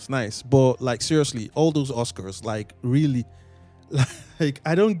 cool, it's nice. But, like, seriously, all those Oscars, like, really... Like,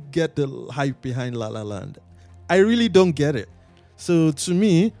 I don't get the hype behind La La Land. I really don't get it. So to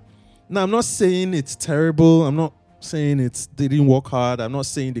me, now I'm not saying it's terrible. I'm not saying they didn't work hard. I'm not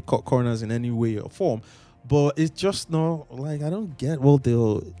saying they cut corners in any way or form. But it's just not, like, I don't get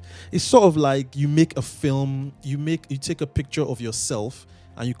it's sort of like you make a film, you take a picture of yourself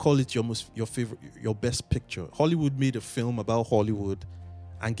and you call it your favorite, your best picture. Hollywood made a film about Hollywood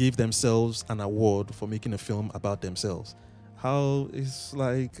and gave themselves an award for making a film about themselves. How is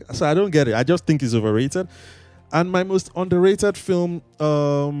like, so I don't get it. I just think it's overrated. And my most underrated film,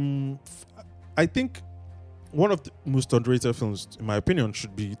 I think one of the most underrated films, in my opinion,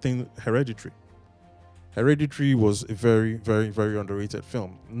 should be Hereditary. Hereditary was a very, very, very underrated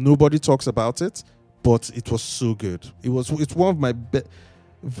film. Nobody talks about it, but it was so good. It's one of my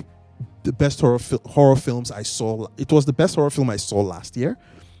the best horror films I saw. It was the best horror film I saw last year,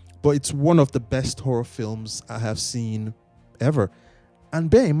 but it's one of the best horror films I have seen ever.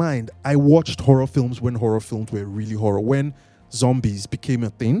 And bear in mind, I watched horror films when horror films were really horror. When zombies became a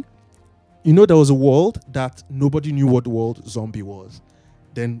thing, there was a world that nobody knew what the world zombie was.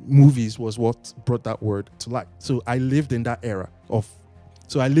 Then movies was what brought that word to light. So I lived in that era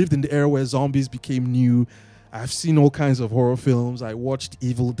I lived in the era where zombies became new. I've seen all kinds of horror films. I watched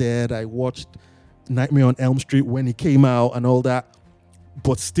Evil Dead. I watched Nightmare on Elm Street when it came out and all that.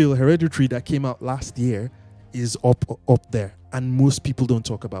 But still, Hereditary that came out last year is up there. And most people don't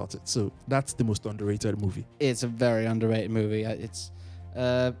talk about it. So that's the most underrated movie. It's a very underrated movie. It's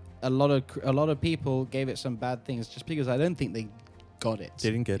a lot of people gave it some bad things just because I don't think they got it.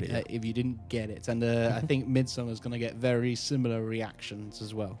 They didn't get it. If you didn't get it. And I think Midsummer's going to get very similar reactions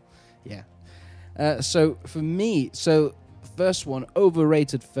as well. Yeah. So for me, first one,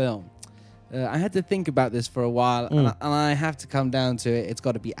 overrated film. I had to think about this for a while, and I have to come down to it. It's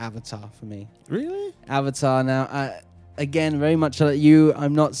got to be Avatar for me. Really? Avatar. Now, again, very much like you,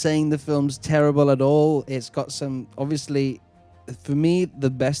 I'm not saying the film's terrible at all. It's got some, obviously, for me, the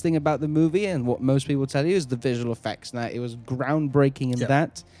best thing about the movie and what most people tell you is the visual effects. Now, it was groundbreaking in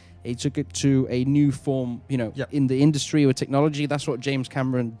that. It took it to a new form, in the industry with technology. That's what James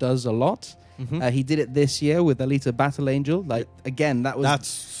Cameron does a lot. Mm-hmm. He did it this year with Alita Battle Angel. Again, that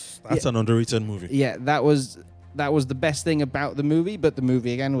was... That's an underrated movie. Yeah, that was the best thing about the movie, but the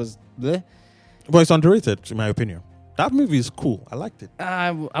movie again was bleh. Well, it's underrated, in my opinion. That movie is cool. I liked it.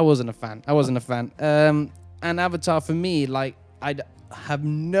 I wasn't a fan. And Avatar for me, I have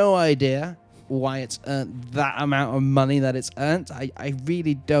no idea why it's earned that amount of money that it's earned. I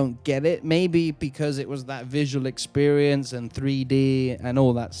really don't get it. Maybe because it was that visual experience and 3D and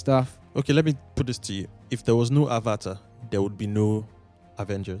all that stuff. Okay, let me put this to you. If there was no Avatar, there would be no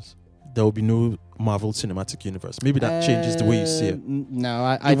Avengers. There will be no Marvel Cinematic Universe. Maybe that changes the way you see it.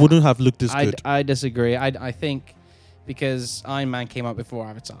 No, it wouldn't have looked this good. I disagree. I think because Iron Man came out before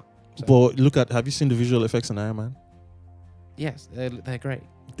Avatar. So. But have you seen the visual effects in Iron Man? Yes, they're great.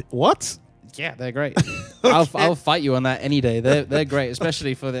 What? Yeah, they're great. I'll fight you on that any day. They're great,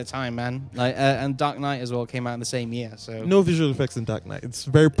 especially for their time, man. And Dark Knight as well came out in the same year. So no visual effects in Dark Knight. It's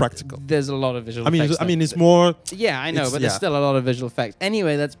very practical. There's a lot of visual effects. It's more. Yeah, I know, but there's still a lot of visual effects.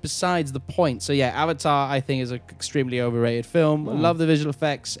 Anyway, that's besides the point. So yeah, Avatar I think is an extremely overrated film. I love the visual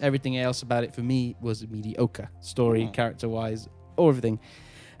effects. Everything else about it for me was mediocre. Story, character-wise, everything.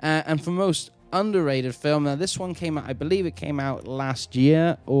 And for most underrated film. Now, this one came out, I believe it came out last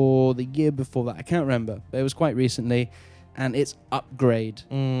year or the year before that. I can't remember, but it was quite recently, and it's Upgrade.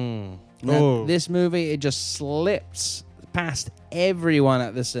 Now, this movie, it just slips past everyone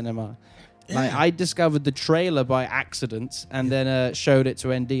at the cinema. Yeah. I discovered the trailer by accident and then showed it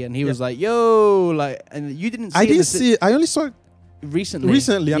to ND, and he was like, "Yo!" And you didn't see it. I didn't see it. I only saw it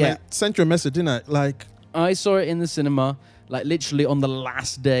recently, and I sent you a message, didn't I? I saw it in the cinema. Literally on the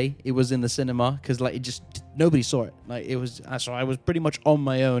last day it was in the cinema because nobody saw it. So I was pretty much on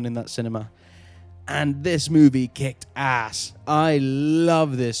my own in that cinema, and this movie kicked ass. I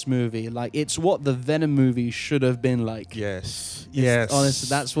love this movie. It's what the Venom movie should have been like. Yes. Honestly,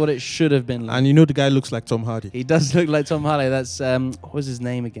 that's what it should have been like. And the guy looks like Tom Hardy. He does look like Tom Hardy. That's what was his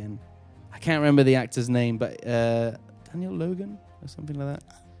name again? I can't remember the actor's name, but Daniel Logan or something like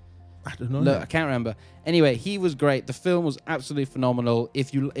that. I don't know. No, I can't remember. Anyway, he was great. The film was absolutely phenomenal.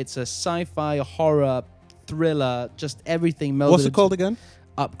 It's a sci-fi horror thriller, just everything melded. What's it called again?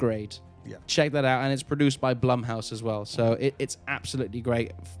 Upgrade. Yeah. Check that out, and it's produced by Blumhouse as well. So it's absolutely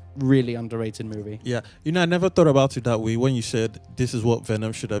great. Really underrated movie. Yeah, I never thought about it that way when you said this is what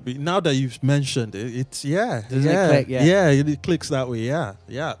Venom should have been. Now that you've mentioned it, Doesn't it click? Yeah, it clicks that way. Yeah.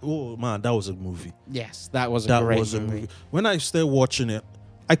 Oh man, that was a movie. Yes, that was a great movie. When I started watching it,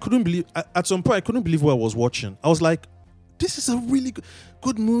 I couldn't believe. At some point, I couldn't believe what I was watching. I was like, "This is a really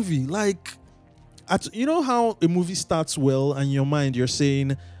good movie." You know how a movie starts well, and in your mind you're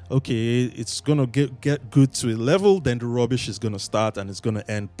saying, "Okay, it's gonna get good to a level, then the rubbish is gonna start, and it's gonna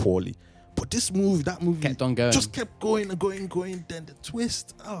end poorly." But that movie kept on going, just kept going and going. Then the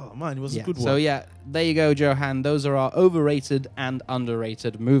twist, oh man, it was a good one. So yeah, there you go, Johan. Those are our overrated and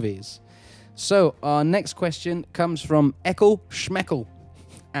underrated movies. So our next question comes from Eckel Schmeckel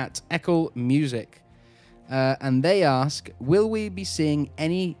at Eckel Music. And they ask, will we be seeing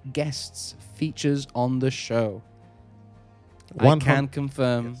any guests features on the show? I can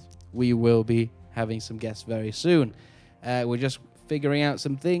confirm we will be having some guests very soon. We're just figuring out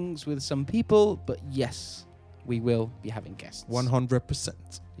some things with some people, but yes, we will be having guests.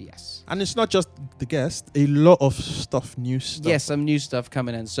 100%. Yes. And it's not just the guest, a lot of new stuff. Yes, some new stuff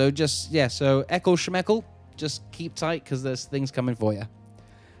coming in. So so Eckel Schmeckel, just keep tight because there's things coming for you.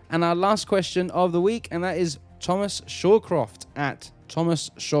 And our last question of the week, and that is Thomas Shawcroft at Thomas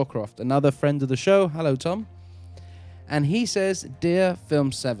Shawcroft, another friend of the show. Hello, Tom. And he says, "Dear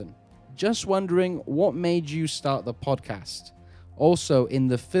Film 7, just wondering what made you start the podcast. Also, in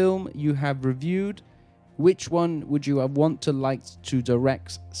the film you have reviewed, which one would you have want to like to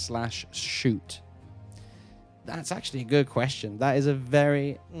direct/shoot? That's actually a good question. That is a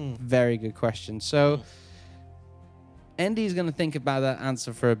very, very good question. So, Andy's going to think about that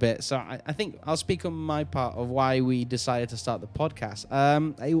answer for a bit. So, I think I'll speak on my part of why we decided to start the podcast.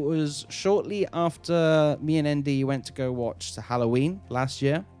 It was shortly after me and Andy went to go watch Halloween last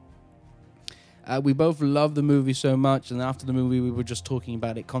year. We both loved the movie so much, and after the movie, we were just talking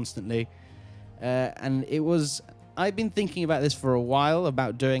about it constantly. And it was... I've been thinking about this for a while,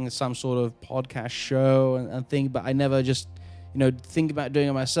 about doing some sort of podcast show and thing, but I never just, think about doing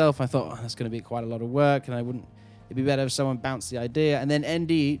it myself. I thought, that's going to be quite a lot of work, and it'd be better if someone bounced the idea. And then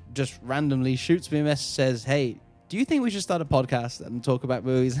Andy just randomly shoots me a message, says, hey, do you think we should start a podcast and talk about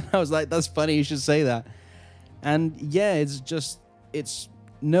movies? And I was like, that's funny, you should say that. And yeah, it's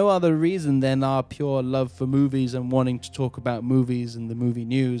no other reason than our pure love for movies and wanting to talk about movies and the movie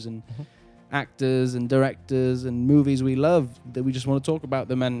news and actors and directors and movies we love, that we just want to talk about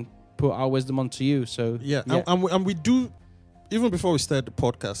them and put our wisdom onto you. So and we do, even before we start the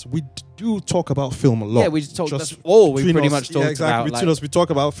podcast, we do talk about film a lot. Yeah, we just talk. That's all we pretty much talk about. Between us, we talk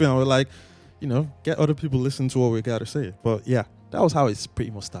about film. We're like, get other people listen to what we got to say. But yeah, that was how it's pretty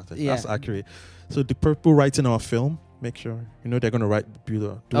much started. Yeah. That's accurate. So the people writing our film, make sure they're going to write.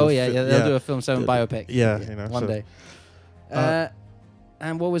 They'll do a Film 7 biopic. Yeah, one day.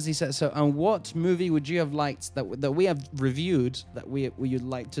 And what was he said? So, and what movie would you have liked that we have reviewed that you'd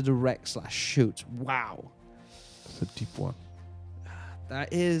like to direct/shoot? Wow, that's a deep one.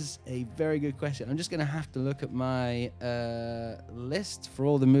 That is a very good question. I'm just gonna have to look at my list for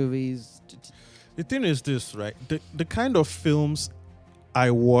all the movies. The thing is this, right? The kind of films I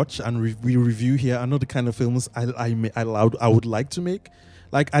watch and we review here are not the kind of films I would like to make.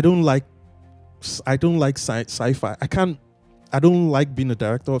 Like I don't like sci-fi. I don't like being a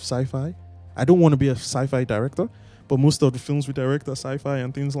director of sci-fi. I don't want to be a sci-fi director, but most of the films we direct are sci-fi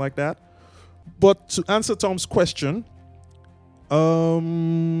and things like that. But to answer Tom's question,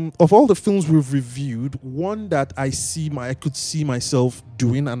 of all the films we've reviewed, one that I could see myself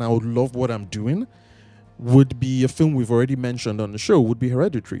doing and I would love what I'm doing would be a film we've already mentioned on the show, would be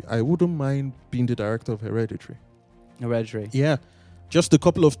Hereditary. I wouldn't mind being the director of Hereditary. Yeah. Just a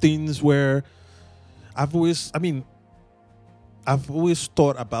couple of things where I've always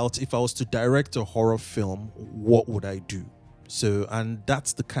thought about, if I was to direct a horror film, what would I do? So, and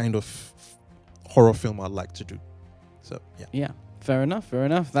that's the kind of horror film I'd like to do. So, yeah. Yeah, fair enough.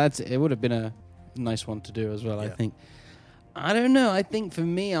 It would have been a nice one to do as well, yeah. I think. I don't know. I think for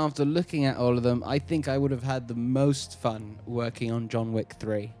me, after looking at all of them, I think I would have had the most fun working on John Wick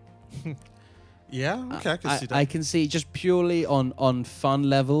 3. Yeah, okay, I can see that. I can see just purely on fun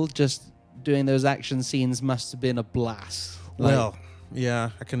level, just doing those action scenes must have been a blast. Well,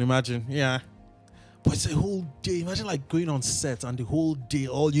 yeah, I can imagine. Yeah. But it's a whole day. Imagine going on set and the whole day,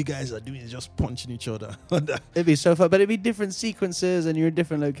 all you guys are doing is just punching each other. It'd be so fun. But it'd be different sequences and you're in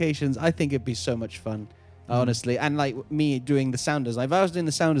different locations. I think it'd be so much fun, honestly. And me doing the sound design. If I was doing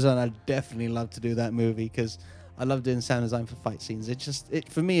the sound design, I'd definitely love to do that movie because I love doing sound design for fight scenes.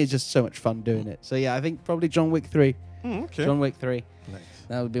 For me, it's just so much fun doing it. So yeah, I think probably John Wick 3. Okay. John Wick 3. Nice.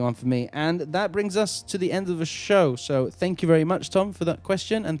 That would be one for me. And that brings us to the end of the show. So thank you very much, Tom, for that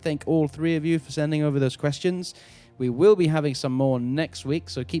question. And thank all three of you for sending over those questions. We will be having some more next week,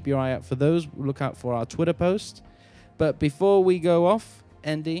 so keep your eye out for those. Look out for our Twitter post. But before we go off,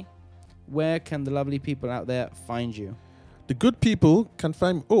 Andy, where can the lovely people out there find you? The good people can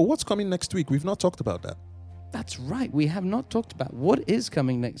find... Oh, what's coming next week? We've not talked about that. That's right. We have not talked about what is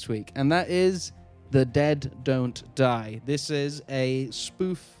coming next week. And that is... The Dead Don't Die. This is a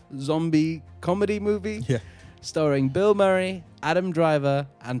spoof zombie comedy movie starring Bill Murray, Adam Driver,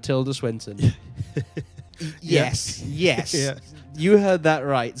 and Tilda Swinton. Yes. Yeah. You heard that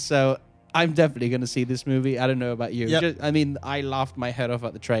right. So I'm definitely going to see this movie. I don't know about you. Yep. I laughed my head off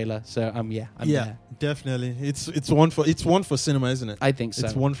at the trailer. So I'm there. Definitely. It's one for cinema, isn't it? I think so.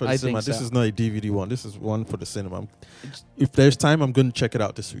 It's one for the cinema. This is not a DVD one. This is one for the cinema. If there's time, I'm going to check it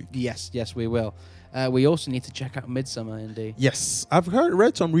out this week. Yes, we will. We also need to check out Midsommar, Andy. Yes, I've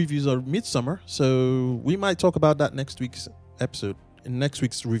read some reviews of Midsommar, so we might talk about that next week's episode, in next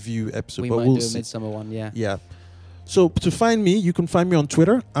week's review episode. We might do a Midsommar one, yeah. Yeah. So to find me, you can find me on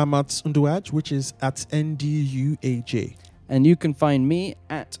Twitter. I'm at Nduaj, which is at NDUAJ. And you can find me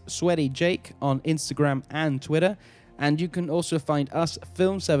at Sweaty Jake on Instagram and Twitter. And you can also find us,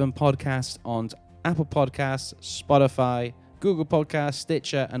 Film 7 Podcast, on Apple Podcasts, Spotify, Google Podcasts,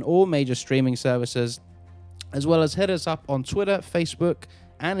 Stitcher, and all major streaming services, as well as hit us up on Twitter, Facebook,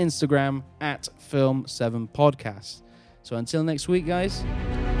 and Instagram at Film7Podcast. So until next week, guys,